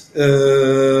this.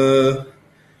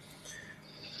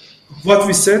 What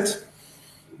we said,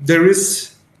 there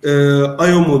is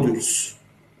IO modules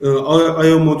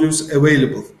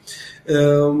available.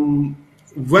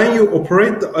 When you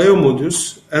operate the IO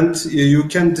modules, and you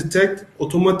can detect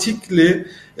automatically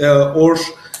or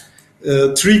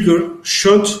trigger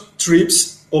shunt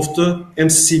trips of the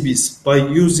MCBs by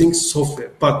using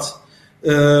software. But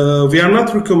we are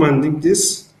not recommending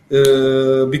this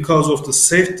because of the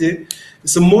safety.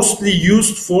 It's mostly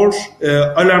used for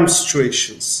alarm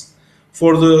situations.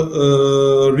 For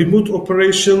the remote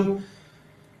operation,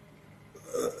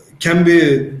 can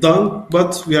be done,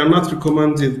 but we are not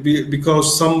recommended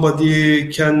because somebody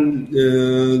can,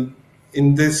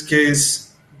 in this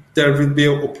case, there will be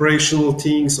operational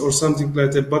things or something like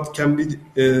that, but can be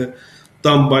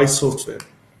done by software.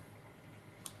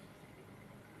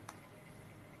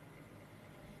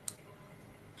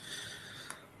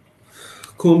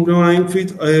 Complying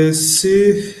with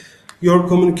ISC, your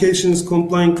communication is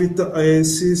complying with the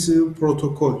ISC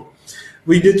protocol.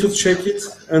 We need to check it,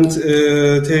 and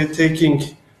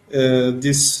taking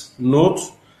this note,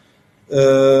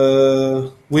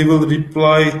 we will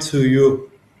reply to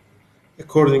you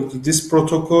according to this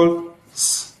protocol,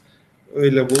 is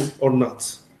available or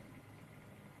not.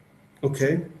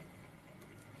 Okay.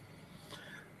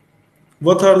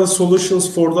 What are the solutions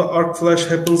for the arc flash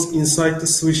happens inside the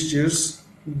switchgears?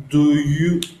 Do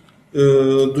you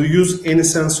use any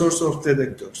sensors or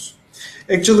detectors?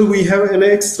 Actually, we have an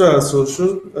extra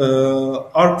solution,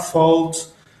 arc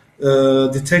fault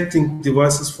detecting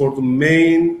devices for the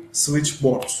main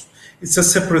switchboards. It's a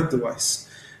separate device.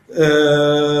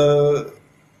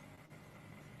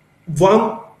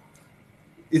 One,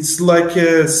 it's like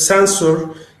a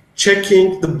sensor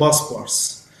checking the bus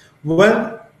bars.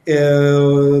 When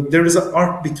there is an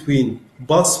arc between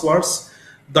bus bars,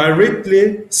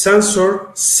 directly sensor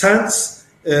sends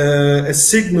a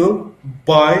signal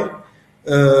by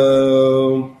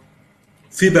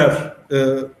fiber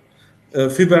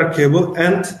cable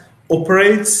and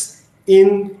operates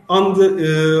in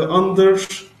under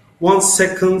 1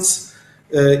 second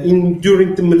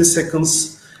during the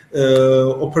milliseconds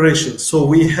operation. So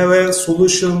we have a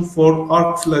solution for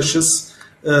arc flashes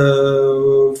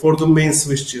for the main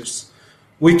switchgears.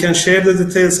 We can share the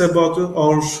details about it.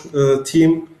 Our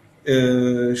team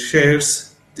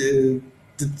shares the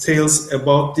details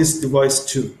about this device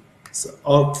too. It's an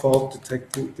arc fault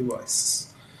detecting device.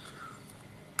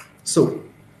 So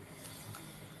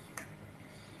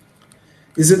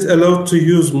Is it allowed to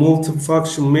use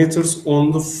multifunction meters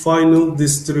on the final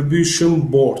distribution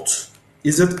board?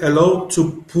 Is it allowed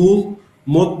to pull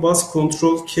Modbus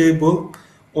control cable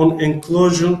on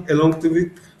enclosure along the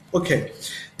width? Okay,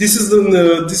 this is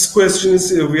this question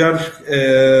is we are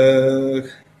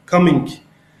coming.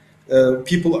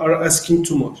 People are asking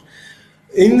too much.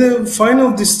 In the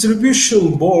final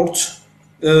distribution board,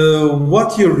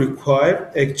 what you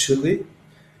require actually,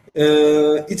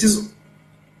 it is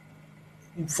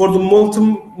for the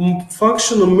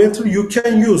multi-functional meter you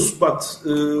can use, but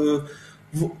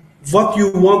what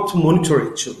you want to monitor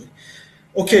actually.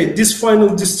 Okay, this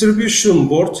final distribution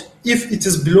board, if it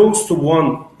is belongs to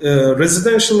one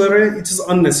residential area, it is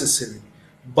unnecessary.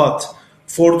 But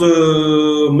for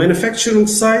the manufacturing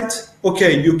site,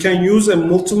 okay, you can use a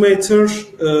multimeter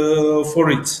for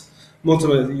it.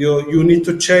 Multimeter, you need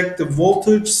to check the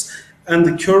voltage and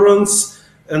the currents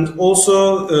and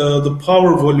also the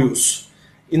power values.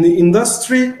 In the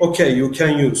industry, okay, you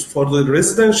can use. For the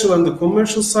residential and the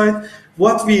commercial side,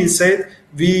 what we said,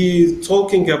 we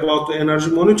talking about the energy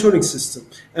monitoring system.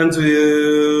 And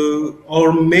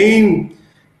our main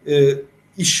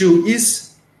issue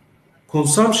is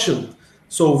consumption.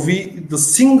 So the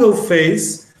single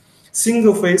phase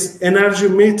energy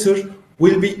meter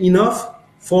will be enough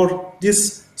for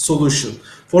this solution.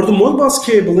 For the Modbus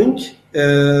cabling,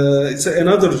 it's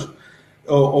another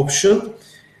option.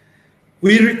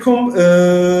 We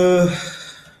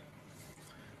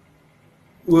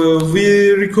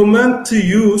recommend to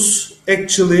use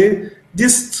actually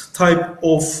this type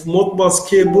of Modbus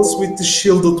cables with the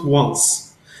shielded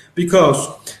ones, because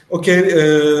okay,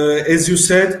 as you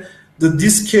said,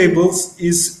 these cables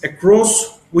is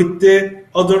across with the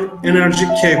other energy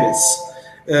cables.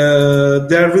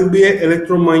 There will be an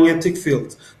electromagnetic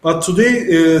field. But today,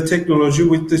 technology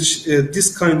with this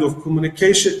kind of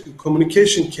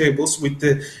communication cables with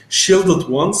the shielded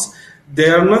ones, they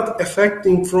are not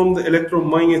affecting from the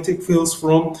electromagnetic fields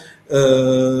from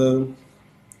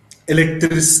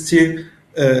electric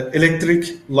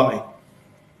line.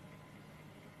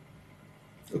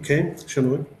 Okay,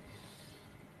 Shenoy.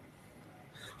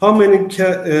 How many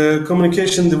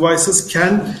communication devices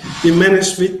can be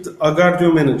managed with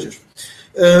Agario Manager?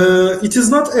 It is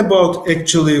not about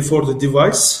actually for the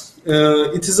device.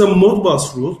 It is a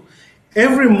Modbus rule.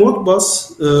 Every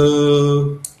Modbus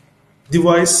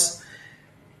device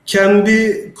can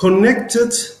be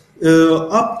connected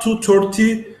up to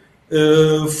 30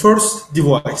 first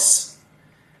device.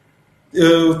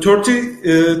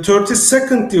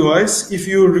 30-second device, if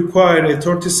you require a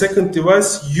 30-second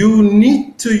device, you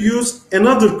need to use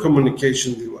another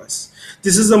communication device.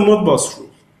 This is a Modbus rule.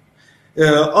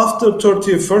 After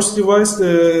 31st device,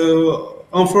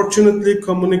 unfortunately,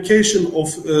 communication of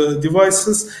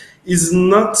devices is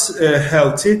not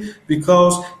healthy,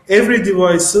 because every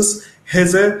device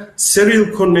has a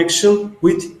serial connection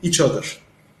with each other.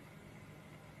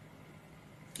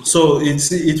 So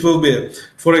it will be,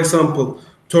 for example,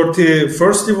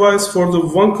 31st device for the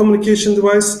one communication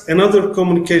device, another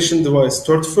communication device,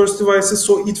 31st devices.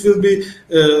 So it will be,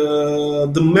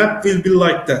 the map will be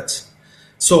like that.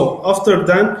 So after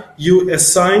that, you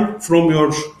assign from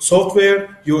your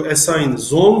software, you assign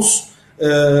zones,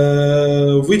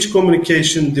 which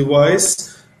communication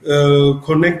device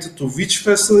connected to which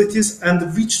facilities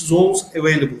and which zones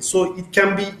available. So it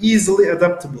can be easily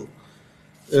adaptable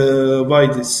by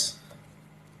this.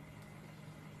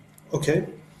 Okay.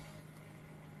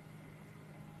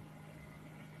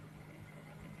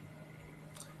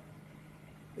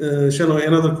 Shenoy,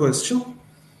 another question.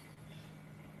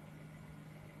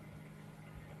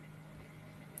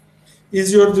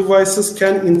 Is your devices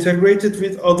can integrate it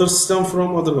with other system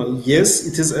from other one? Yes,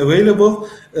 it is available.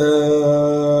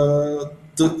 The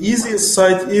easiest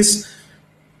side is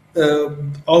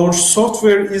our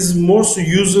software is most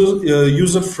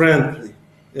user friendly.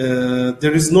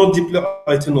 There is no deep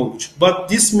IT knowledge, but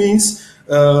this means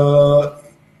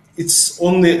it's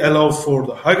only allowed for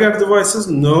the Hager devices.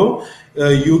 No,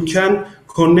 you can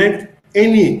connect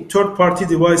any third-party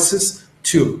devices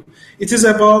too. It is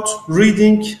about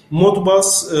reading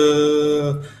Modbus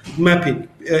mapping.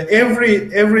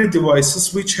 Every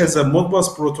devices which has a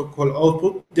Modbus protocol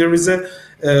output, there is a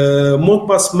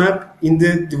Modbus map in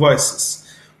the devices.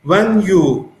 When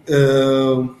you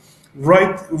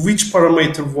write which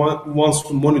parameter wants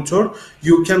to monitor,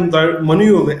 you can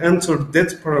manually enter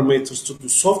that parameters to the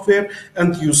software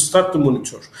and you start to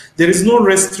monitor. There is no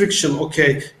restriction,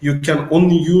 okay, you can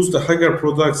only use the Hager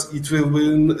products, it will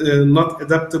be not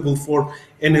adaptable for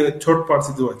any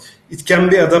third-party device. It can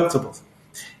be adaptable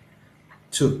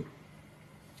too.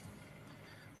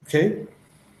 Okay.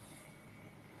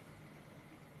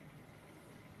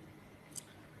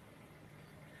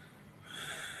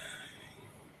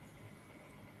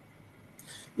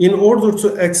 in order to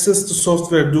access the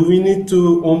software, do we need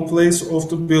to on place of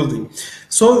the building?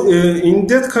 So in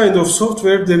that kind of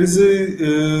software, there is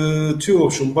a two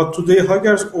options. But today,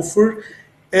 Hager offer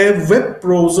a web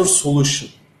browser solution.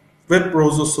 Web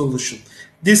browser solution.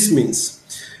 This means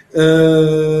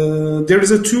there is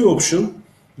a two option.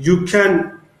 You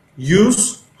can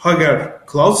use Hager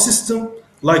cloud system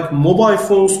like mobile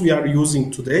phones we are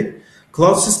using today,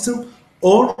 cloud system,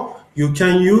 or you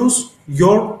can use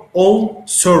your own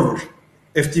server,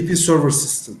 FTP server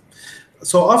system.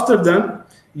 So after that,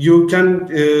 you can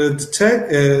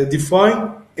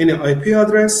define any IP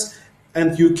address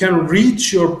and you can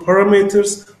reach your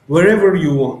parameters wherever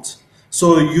you want.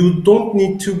 So you don't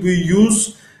need to be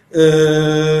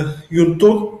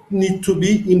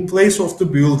in place of the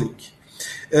building.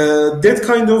 That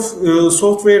kind of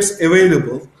software is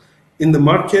available in the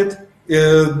market.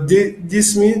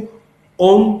 This means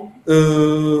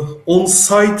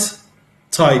on-site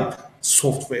type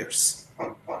softwares.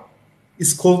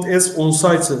 It's called as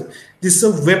on-site. This is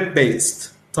a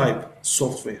web-based type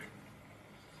software.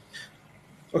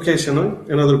 Okay, Shenoy,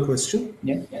 another question?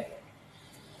 Yeah.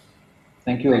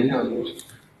 Thank you, Ali.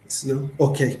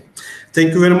 Okay.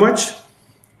 Thank you very much.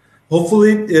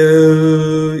 Hopefully,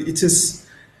 it is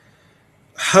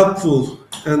helpful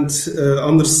and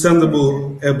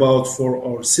understandable about for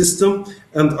our system.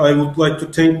 And I would like to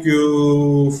thank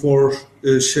you for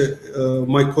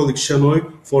my colleague Shenoy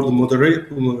for the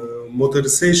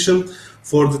moderation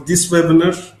for this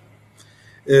webinar.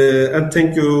 And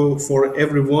thank you for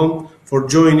everyone for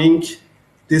joining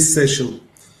this session.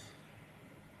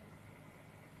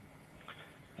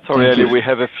 Sorry, Ali, we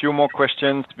have a few more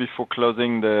questions before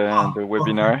closing the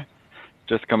webinar. Okay.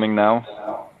 Just coming now.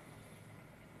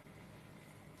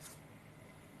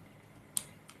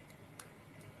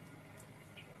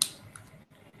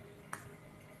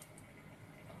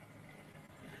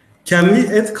 Can we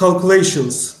add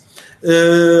calculations?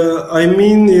 I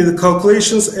mean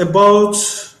calculations about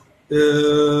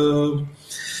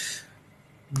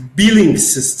billing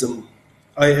system.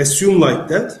 I assume like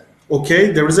that.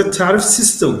 Okay, there is a tariff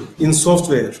system in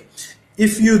software.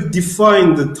 If you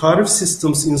define the tariff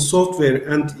systems in software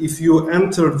and if you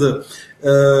enter the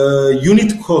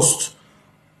unit cost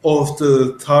of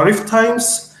the tariff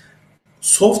times,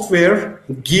 software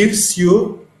gives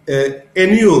you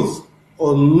annual,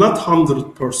 or not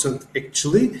 100%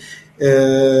 actually,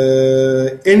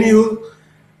 annual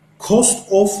cost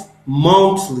of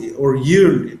monthly or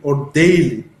yearly or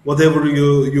daily, whatever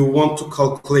you want to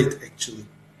calculate actually.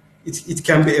 It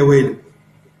can be available.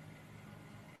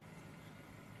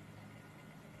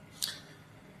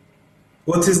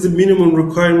 What is the minimum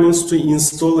requirements to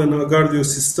install an Agardio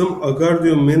system?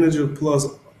 Agardio Manager plus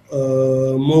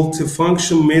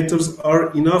multifunction meters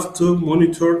are enough to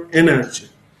monitor energy.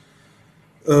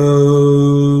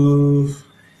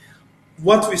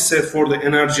 What we said for the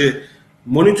energy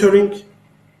monitoring,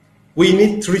 we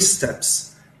need 3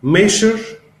 steps: measure,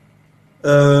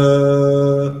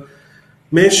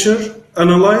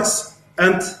 analyze,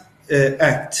 and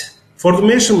act. For the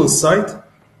measurement side,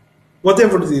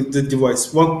 whatever the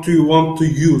device you want to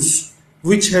use,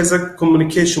 which has a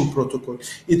communication protocol,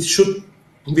 it should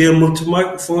be a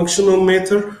multifunctional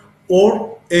meter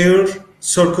or air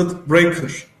circuit breaker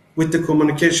with the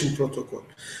communication protocol.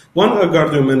 One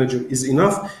Agardio manager is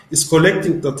enough. It's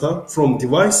collecting data from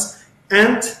device,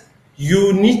 and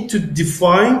you need to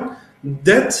define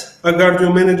that Agardio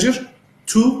manager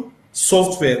to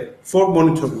software for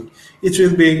monitoring. It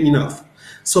will be enough.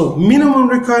 So minimum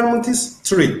requirement is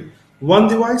 3: one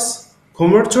device,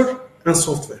 converter, and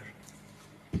software.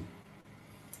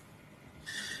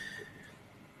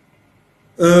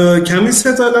 Can we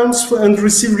set alarms and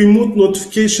receive remote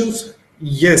notifications?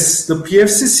 Yes, the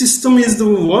PFC system is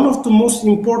one of the most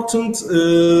important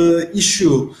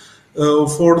issue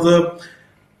for the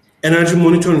energy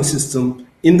monitoring system.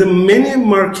 In the many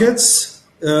markets,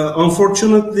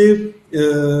 unfortunately,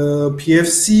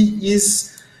 PFC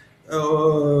is,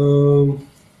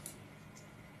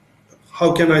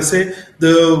 how can I say,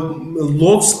 the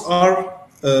loads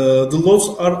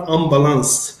are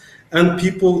unbalanced, and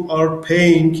people are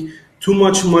paying too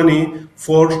much money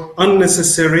for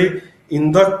unnecessary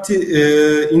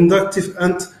inductive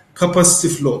and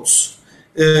capacitive loads.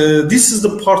 This is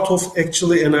the part of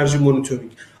actually energy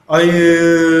monitoring. I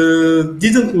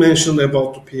didn't mention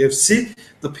about the PFC.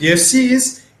 The PFC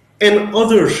is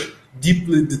another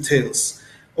deeply details.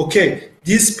 Okay,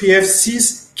 these PFCs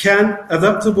can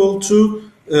adaptable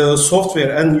to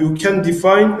software, and you can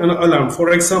define an alarm.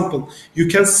 For example, you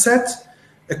can set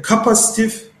a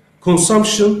capacitive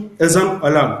consumption as an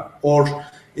alarm, or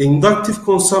inductive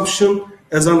consumption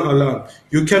as an alarm.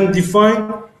 You can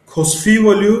define cost fee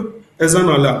value as an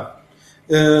alarm.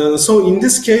 So in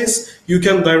this case, you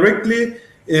can directly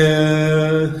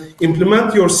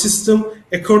implement your system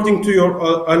according to your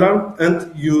alarm,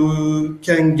 and you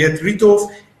can get rid of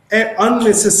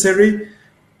unnecessary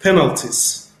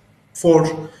penalties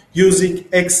for using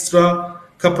extra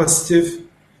capacitive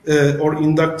or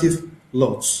inductive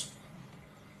loads.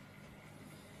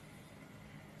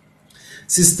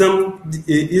 System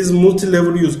is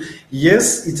multi-level use.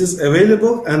 Yes, it is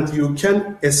available, and you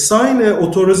can assign an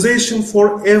authorization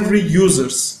for every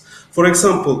users. For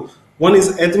example, one is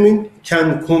admin,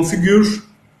 can configure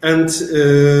and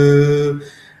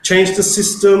change the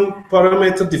system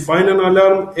parameter, define an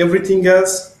alarm, everything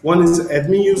else. One is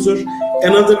admin user.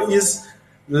 Another is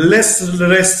less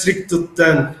restricted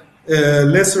than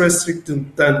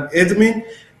admin,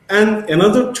 and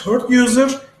another third user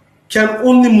can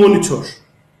only monitor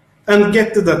and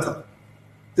get the data.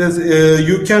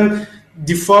 You can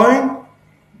define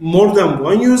more than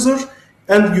one user,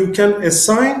 and you can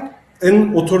assign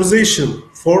an authorization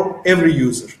for every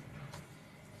user.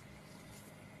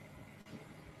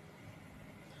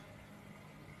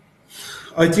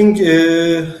 I think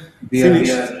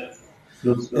finished.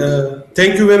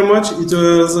 Thank you very much. It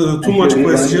was too much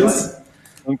questions.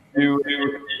 Thank you.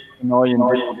 Now,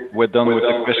 indeed, we're done with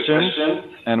the questions,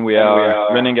 and we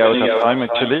are running out of time,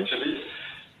 actually.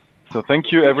 So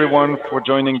thank you, everyone, for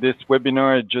joining this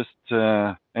webinar. I just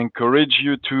encourage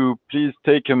you to please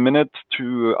take a minute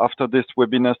after this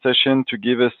webinar session to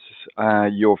give us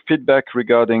your feedback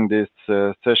regarding this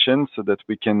session, so that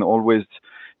we can always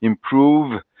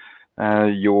improve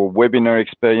your webinar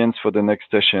experience for the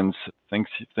next sessions.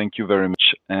 Thank you very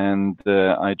much. And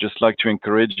I just like to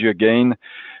encourage you again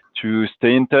to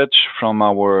stay in touch from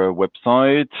our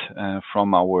website,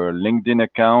 from our LinkedIn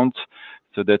account,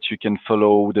 so that you can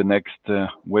follow the next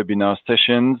webinar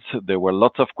sessions. There were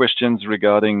lots of questions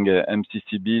regarding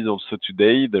MCCBs also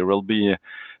today. There will be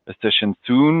a session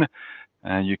soon.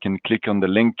 You can click on the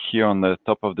link here on the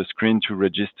top of the screen to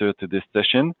register to this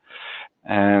session.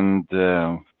 And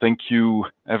thank you,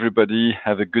 everybody.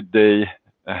 Have a good day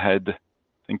ahead.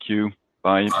 Thank you.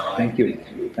 Bye. Thank you.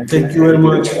 Thank you very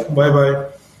much.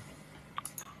 Bye-bye.